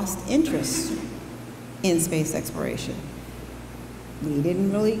had lost interest in space exploration. We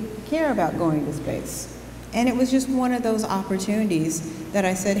didn't really care about going to space. And it was just one of those opportunities that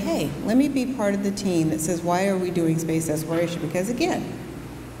I said, hey, let me be part of the team that says, why are we doing space exploration? Because again,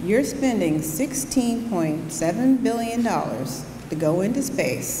 you're spending $16.7 billion to go into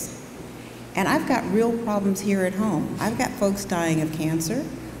space. And I've got real problems here at home. I've got folks dying of cancer.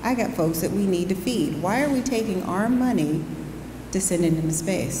 I got folks that we need to feed. Why are we taking our money to send it into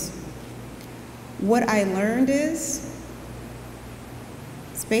space? What I learned is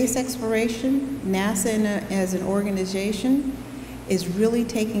space exploration, NASA as an organization, is really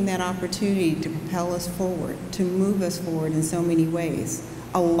taking that opportunity to propel us forward, to move us forward in so many ways.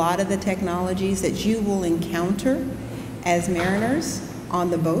 A lot of the technologies that you will encounter as mariners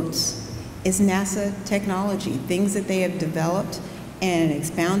on the boats is NASA technology, things that they have developed and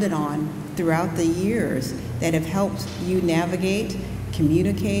expounded on throughout the years that have helped you navigate,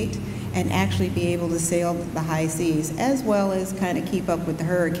 communicate, and actually be able to sail the high seas, as well as kind of keep up with the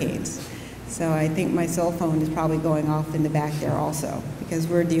hurricanes. So I think my cell phone is probably going off in the back there also, because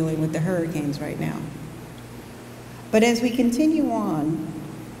we're dealing with the hurricanes right now. But as we continue on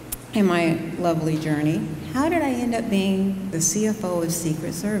in my lovely journey, how did I end up being the CFO of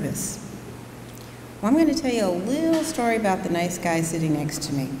Secret Service? Well, I'm going to tell you a little story about the nice guy sitting next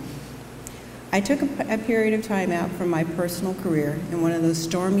to me. I took a period of time out from my personal career in one of those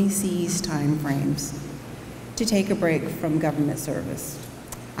stormy seas time frames to take a break from government service.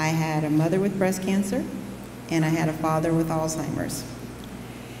 I had a mother with breast cancer, and I had a father with Alzheimer's.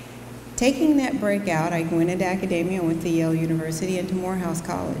 Taking that break out, I went into academia, went to Yale University and to Morehouse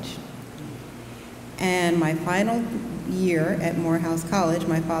College. And my final year at Morehouse College,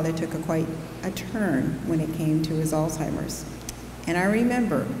 my father took quite a turn when it came to his Alzheimer's. And I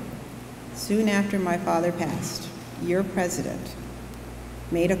remember, soon after my father passed, your president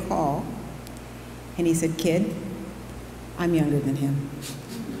made a call, and he said, "Kid, I'm younger than him.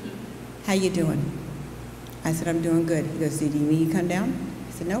 How you doing?" I said, "I'm doing good." He goes, "Do you need me to come down?"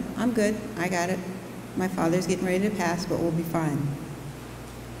 I said, "Nope, I'm good. I got it. My father's getting ready to pass, but we'll be fine."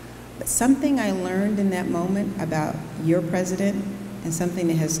 But something I learned in that moment about your president, and something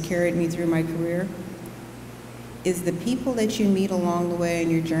that has carried me through my career, is the people that you meet along the way on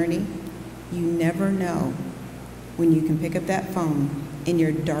your journey, you never know when you can pick up that phone in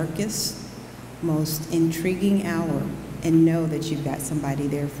your darkest, most intriguing hour and know that you've got somebody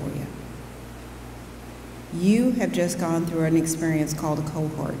there for you. You have just gone through an experience called a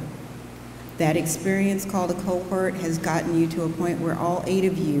cohort. That experience called a cohort has gotten you to a point where all 8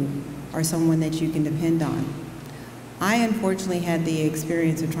 of you are someone that you can depend on. I unfortunately had the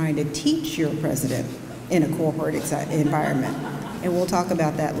experience of trying to teach your president in a cohort environment, and we'll talk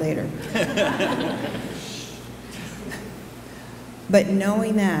about that later. But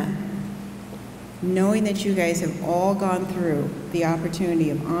knowing that you guys have all gone through the opportunity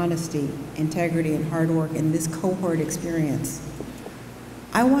of honesty, integrity, and hard work in this cohort experience,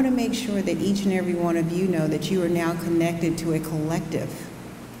 I want to make sure that each and every one of you know that you are now connected to a collective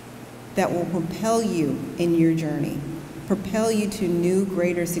that will propel you in your journey, propel you to new,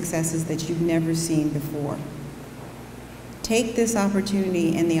 greater successes that you've never seen before. Take this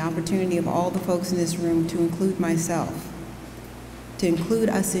opportunity and the opportunity of all the folks in this room to include myself, to include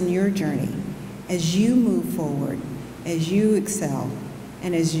us in your journey as you move forward, as you excel,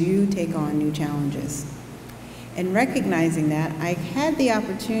 and as you take on new challenges. And recognizing that, I had the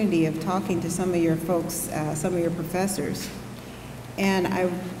opportunity of talking to some of your folks, some of your professors, and I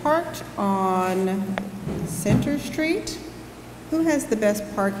parked on Center Street. Who has the best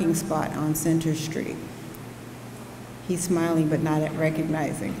parking spot on Center Street? He's smiling but not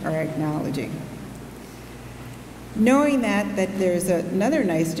recognizing or acknowledging. Knowing that there's another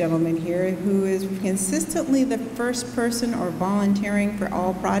nice gentleman here who is consistently the first person or volunteering for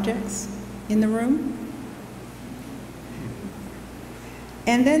all projects in the room.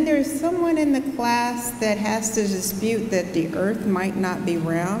 And then there's someone in the class that has to dispute that the earth might not be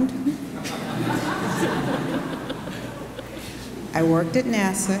round. I worked at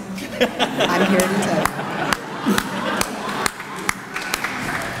NASA. I'm here to tell you.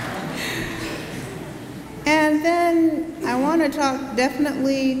 And then I want to talk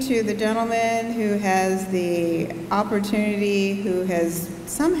definitely to the gentleman who has the opportunity, who has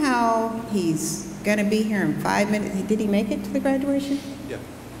somehow, he's going to be here in 5 minutes. Did he make it to the graduation? Yeah.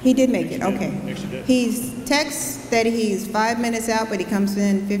 He did make it, okay. Actually did. He's texts that he's 5 minutes out, but he comes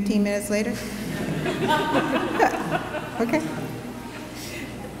in 15 minutes later. Okay.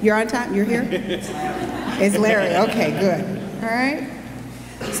 You're on time? You're here? It's Larry. Okay, good. All right.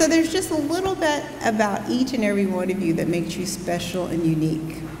 So there's just a little bit about each and every one of you that makes you special and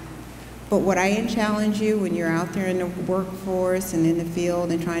unique. But what I challenge you when you're out there in the workforce and in the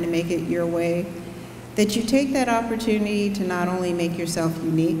field and trying to make it your way, that you take that opportunity to not only make yourself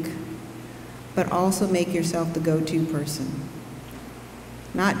unique, but also make yourself the go-to person.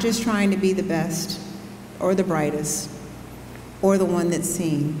 Not just trying to be the best or the brightest or the one that's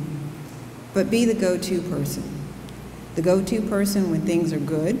seen, but be the go-to person. The go-to person when things are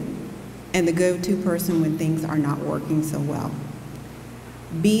good, and the go-to person when things are not working so well.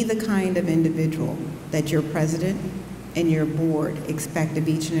 Be the kind of individual that your president and your board expect of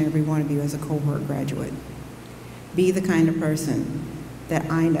each and every one of you as a cohort graduate. Be the kind of person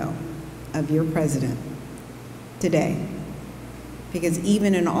that I know of your president today. Because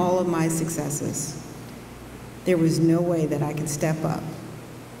even in all of my successes, there was no way that I could step up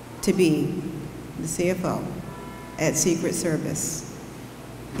to be the CFO at Secret Service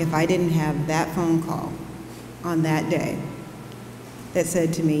if I didn't have that phone call on that day that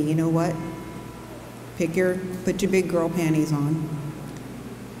said to me, you know what? Put your big girl panties on,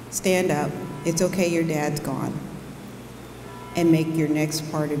 stand up, it's okay, your dad's gone, and make your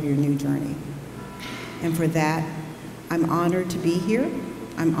next part of your new journey. And for that, I'm honored to be here.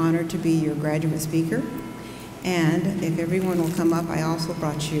 I'm honored to be your graduate speaker. And if everyone will come up, I also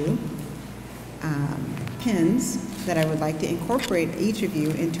brought you pins that I would like to incorporate each of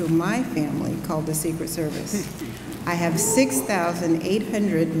you into my family called the Secret Service. I have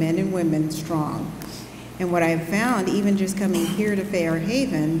 6,800 men and women strong. And what I've found, even just coming here to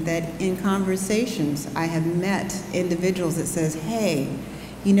Fairhaven, that in conversations, I have met individuals that says, hey,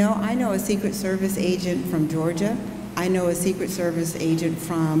 you know, I know a Secret Service agent from Georgia. I know a Secret Service agent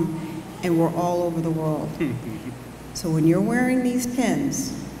from, and we're all over the world. So when you're wearing these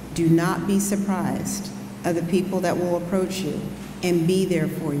pins, do not be surprised of the people that will approach you and be there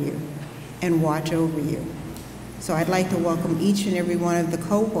for you and watch over you. So I'd like to welcome each and every one of the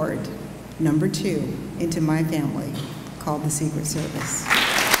cohort number 2 into my family called the Secret Service.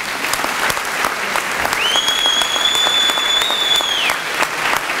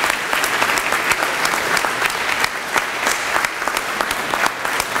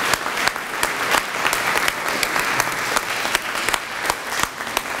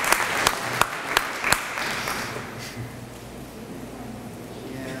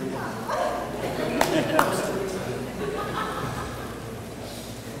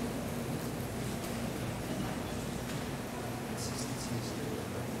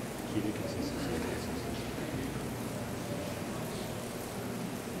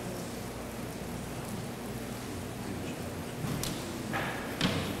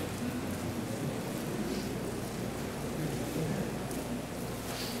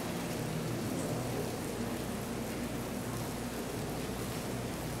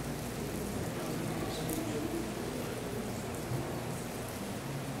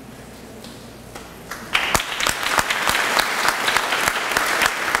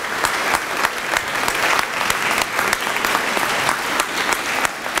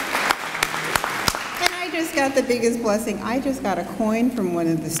 Got the biggest blessing. I just got a coin from one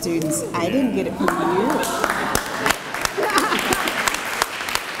of the students. I didn't get it from you.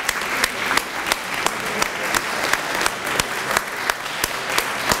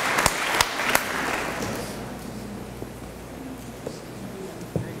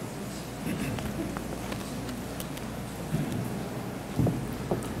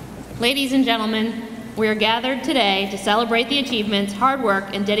 Ladies and gentlemen, we are gathered today to celebrate the achievements, hard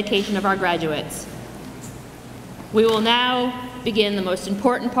work, and dedication of our graduates. We will now begin the most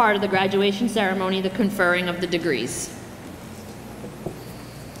important part of the graduation ceremony, the conferring of the degrees.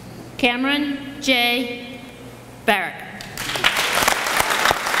 Cameron J. Barrick.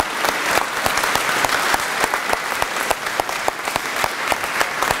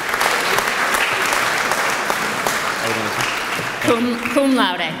 Cum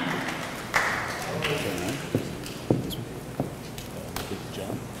laude.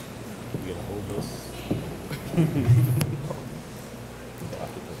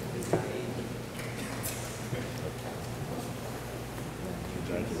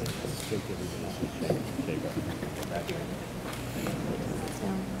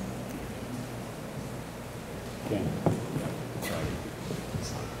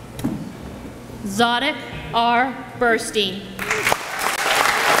 Zodic R. Burstein.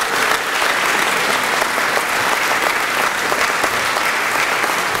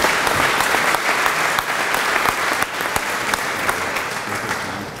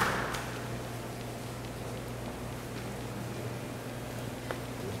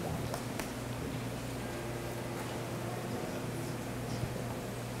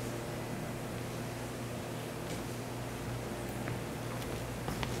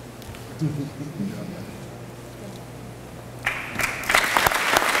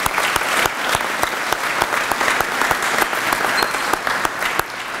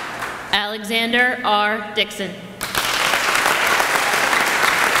 Alexander R. Dixon.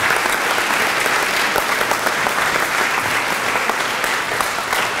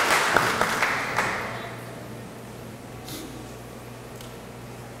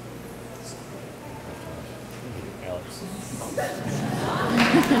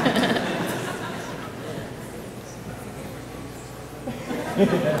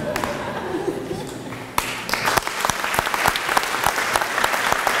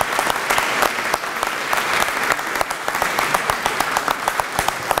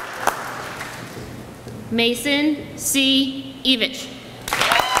 Mason C. Evich.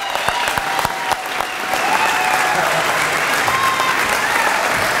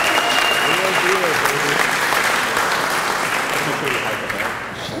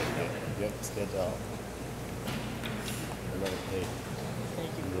 Yep, stand tall. I'm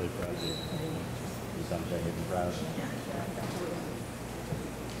really proud of you. You sound Fairhaven proud.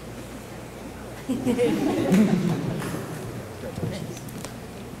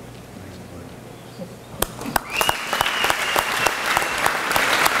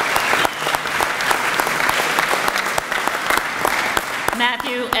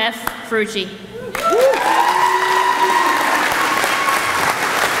 Matthew F. Frucci.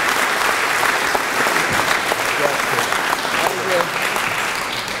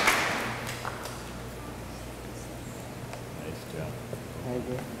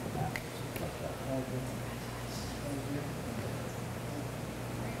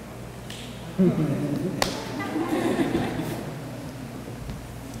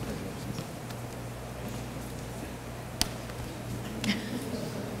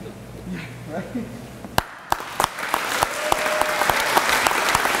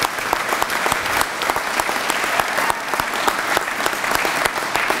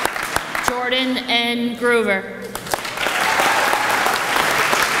 Jordan N. Groover.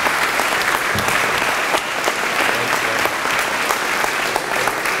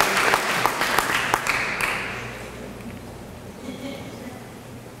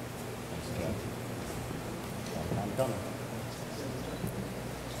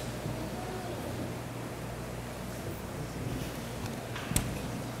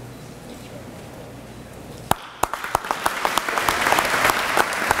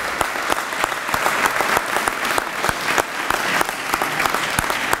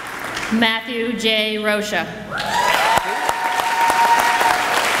 Matthew J. Rocha.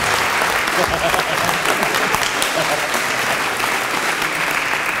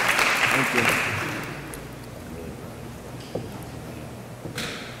 Thank you.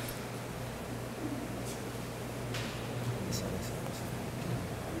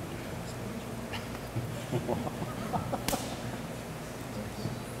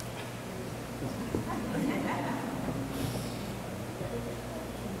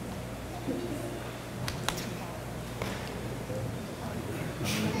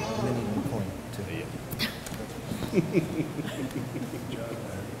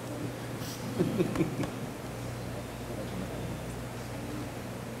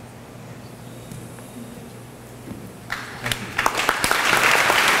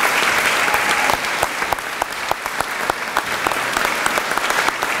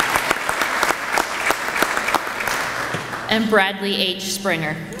 And Bradley H.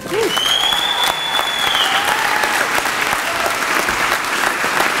 Springer.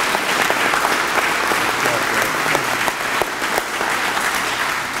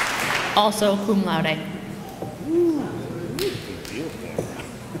 Also cum laude.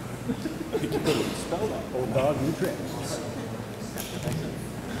 Spell that. Old dog, new tricks.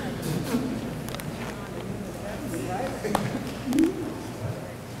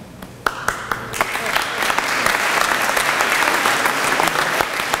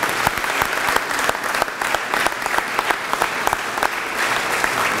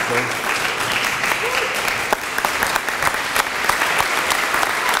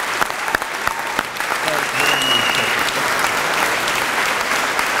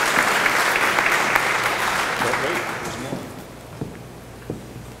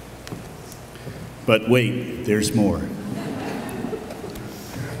 But wait, there's more.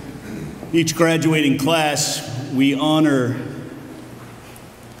 Each graduating class, we honor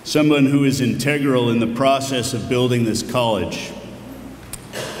someone who is integral in the process of building this college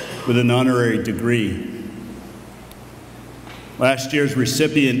with an honorary degree. Last year's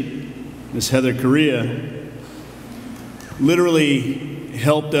recipient, Ms. Heather Correa, literally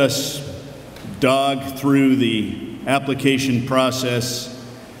helped us dog through the application process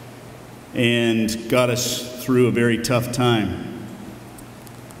and got us through a very tough time.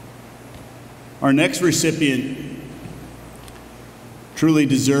 Our next recipient truly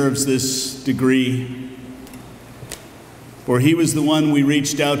deserves this degree, for he was the one we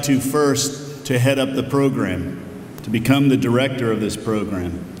reached out to first to head up the program, to become the director of this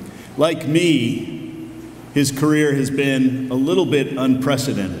program. Like me, his career has been a little bit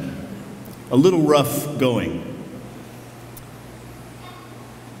unprecedented, a little rough going.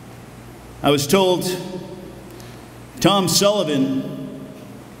 I was told Tom Sullivan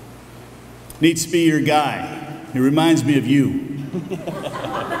needs to be your guy. He reminds me of you.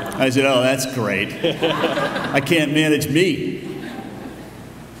 I said, oh, that's great. I can't manage me.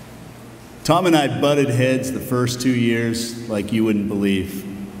 Tom and I butted heads the first 2 years like you wouldn't believe.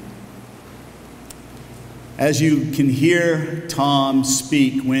 As you can hear Tom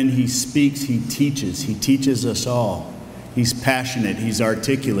speak, when he speaks, he teaches. He teaches us all. He's passionate, he's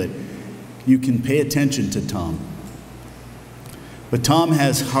articulate. You can pay attention to Tom. But Tom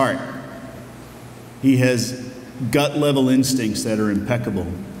has heart. He has gut-level instincts that are impeccable.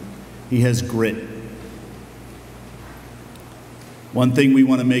 He has grit. One thing we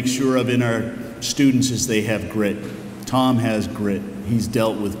want to make sure of in our students is they have grit. Tom has grit. He's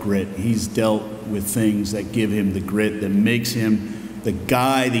dealt with grit. He's dealt with things that give him the grit that makes him the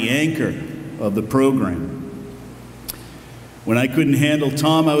guy, the anchor of the program. When I couldn't handle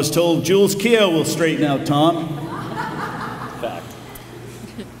Tom, I was told Jules Keogh will straighten out Tom. Fact.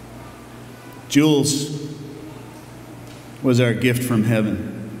 Jules was our gift from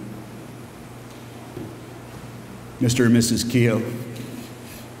heaven. Mr. and Mrs. Keogh.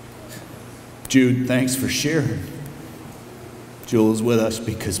 Jude, thanks for sharing. Jules with us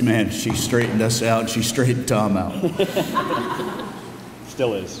because, man, she straightened us out. She straightened Tom out.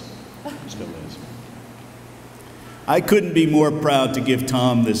 Still is. Still is. I couldn't be more proud to give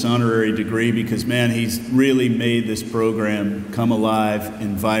Tom this honorary degree because, man, he's really made this program come alive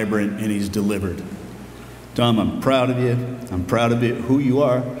and vibrant, and he's delivered. Tom, I'm proud of you. I'm proud of who you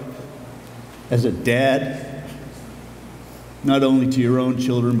are as a dad, not only to your own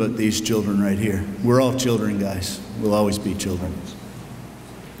children, but these children right here. We're all children, guys. We'll always be children.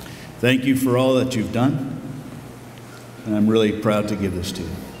 Thank you for all that you've done, and I'm really proud to give this to you.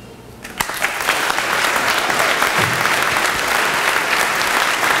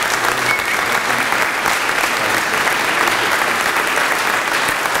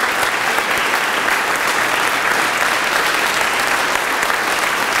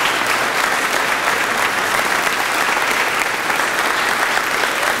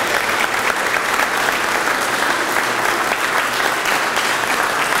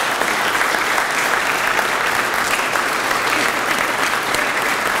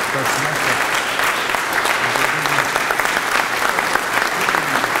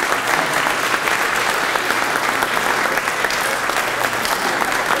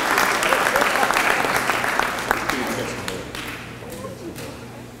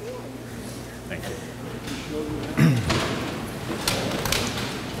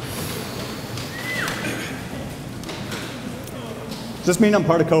 Does this mean I'm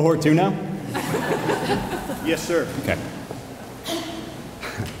part of Cohort 2 now? Yes, sir. Okay.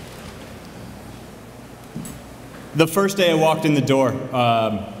 The first day I walked in the door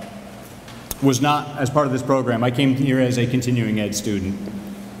was not as part of this program. I came here as a continuing ed student,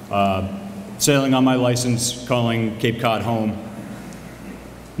 sailing on my license, calling Cape Cod home.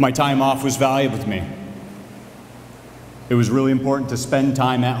 My time off was valuable to me. It was really important to spend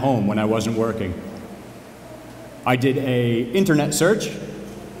time at home when I wasn't working. I did an internet search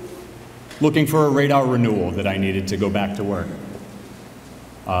looking for a radar renewal that I needed to go back to work.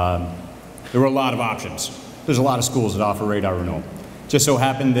 There were a lot of options. There's a lot of schools that offer radar renewal. Just so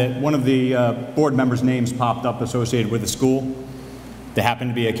happened that one of the board members' names popped up associated with the school. That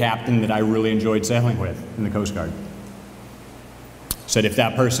happened to be a captain that I really enjoyed sailing with in the Coast Guard. Said if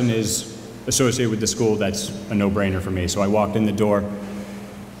that person is associated with the school, that's a no-brainer for me. So I walked in the door,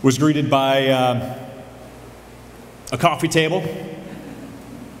 was greeted by a coffee table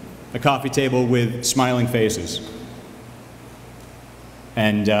with smiling faces.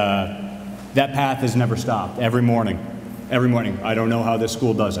 And that path has never stopped. Every morning, I don't know how this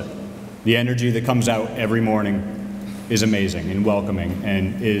school does it. The energy that comes out every morning is amazing and welcoming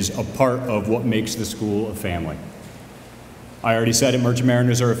and is a part of what makes the school a family. I already said it, Merchant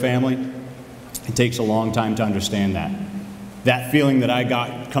Mariners are a family. It takes a long time to understand that. That feeling that I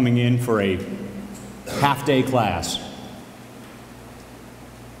got coming in for a half-day class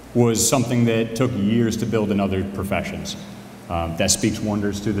was something that took years to build in other professions. That speaks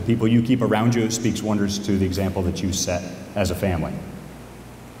wonders to the people you keep around you. It speaks wonders to the example that you set as a family.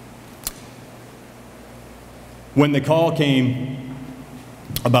 When the call came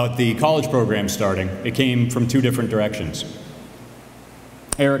about the college program starting, it came from two different directions.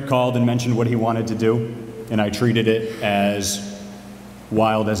 Eric called and mentioned what he wanted to do, and I treated it as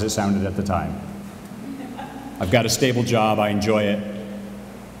wild as it sounded at the time. I've got a stable job, I enjoy it.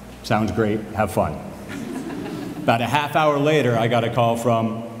 Sounds great, have fun. About a half hour later, I got a call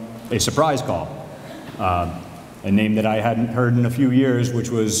from a surprise call. A name that I hadn't heard in a few years, which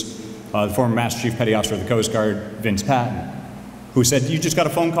was the former Master Chief Petty Officer of the Coast Guard, Vince Patton, who said, "You just got a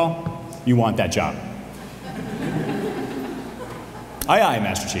phone call? You want that job." Aye, aye,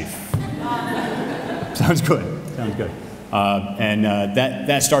 Master Chief. Sounds good, sounds good.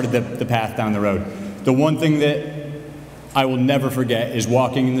 That started the path down the road. The one thing that I will never forget is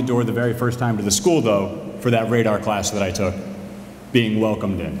walking in the door the very first time to the school, though, for that radar class that I took, being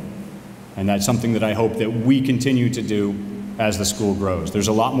welcomed in. And that's something that I hope that we continue to do as the school grows. There's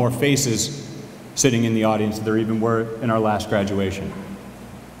a lot more faces sitting in the audience than there even were in our last graduation.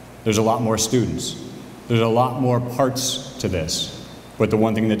 There's a lot more students. There's a lot more parts to this. But the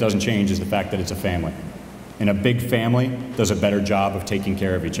one thing that doesn't change is the fact that it's a family. And a big family does a better job of taking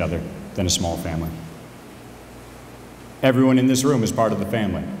care of each other than a small family. Everyone in this room is part of the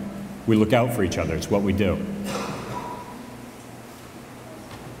family. We look out for each other. It's what we do.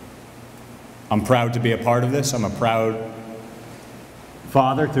 I'm proud to be a part of this. I'm a proud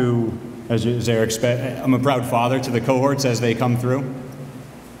father to, as Eric said, I'm a proud father to the cohorts as they come through.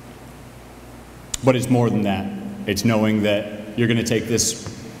 But it's more than that. It's knowing that you're going to take this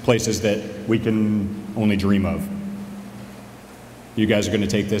places that we can only dream of. You guys are going to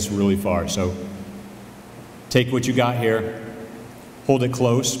take this really far. So take what you got here, hold it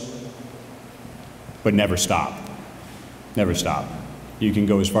close, but never stop. Never stop. You can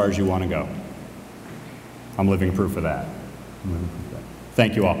go as far as you want to go. I'm living proof of that.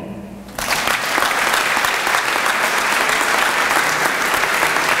 Thank you all.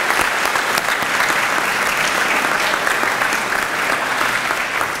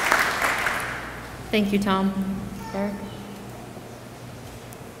 Thank you, Tom. Eric?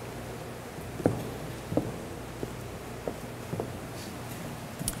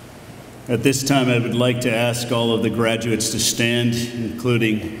 At this time, I would like to ask all of the graduates to stand,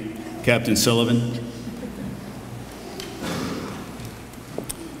 including Captain Sullivan.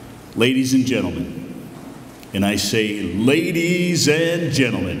 Ladies and gentlemen, and I say ladies and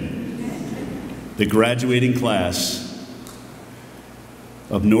gentlemen, the graduating class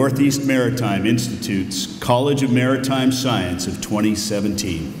of Northeast Maritime Institute's College of Maritime Science of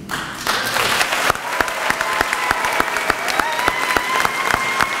 2017.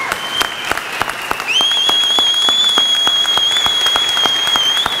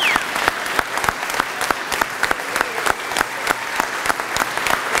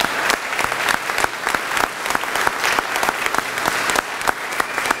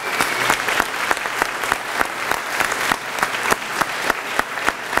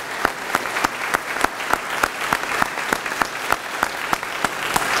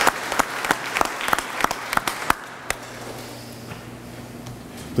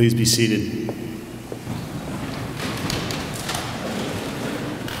 Please be seated.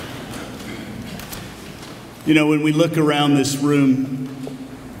 You know, when we look around this room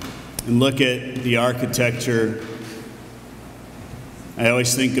and look at the architecture, I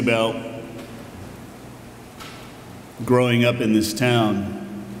always think about growing up in this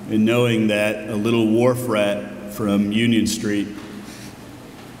town and knowing that a little wharf rat from Union Street,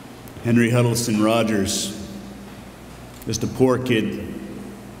 Henry Huddleston Rogers, just a poor kid,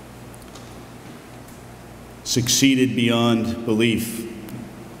 succeeded beyond belief.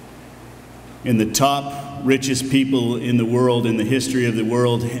 In the top richest people in the world, in the history of the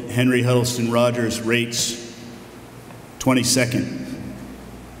world, Henry Huddleston Rogers rates 22nd.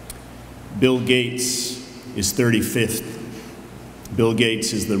 Bill Gates is 35th. Bill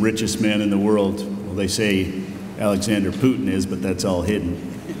Gates is the richest man in the world. Well, they say Alexander Putin is, but that's all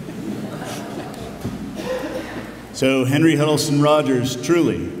hidden. So Henry Huddleston Rogers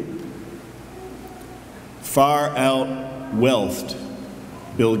truly far out-wealthed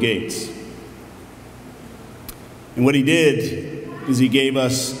Bill Gates. And what he did is he gave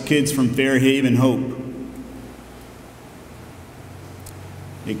us kids from Fairhaven hope.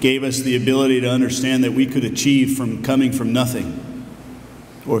 It gave us the ability to understand that we could achieve from coming from nothing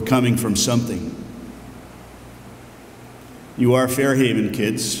or coming from something. You are Fairhaven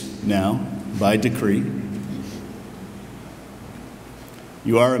kids now, by decree.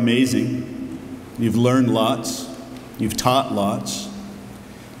 You are amazing. You've learned lots. You've taught lots.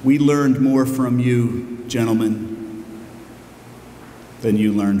 We learned more from you, gentlemen, than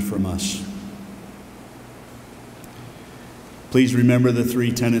you learned from us. Please remember the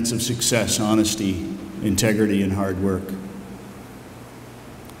 3 tenets of success: honesty, integrity, and hard work.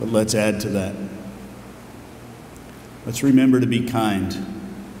 But let's add to that. Let's remember to be kind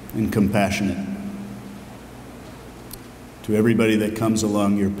and compassionate to everybody that comes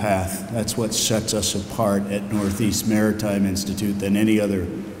along your path. That's what sets us apart at Northeast Maritime Institute than any other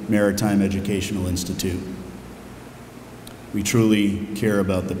maritime educational institute. We truly care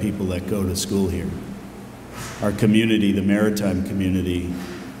about the people that go to school here. Our community, the maritime community,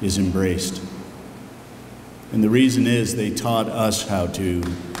 is embraced. And the reason is they taught us how to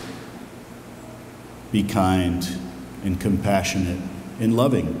be kind and compassionate and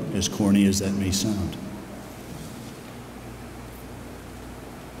loving, as corny as that may sound.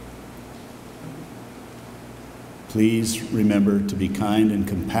 Please remember to be kind and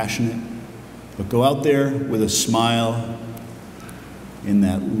compassionate, but go out there with a smile and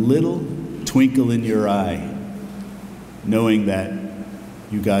that little twinkle in your eye, knowing that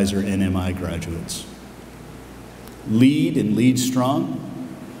you guys are NMI graduates. Lead and lead strong.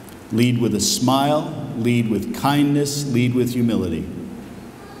 Lead with a smile, lead with kindness, lead with humility.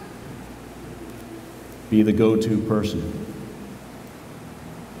 Be the go-to person.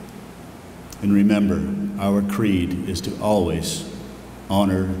 And remember, our creed is to always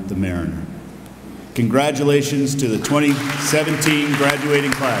honor the mariner. Congratulations to the 2017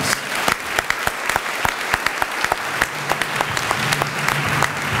 graduating class.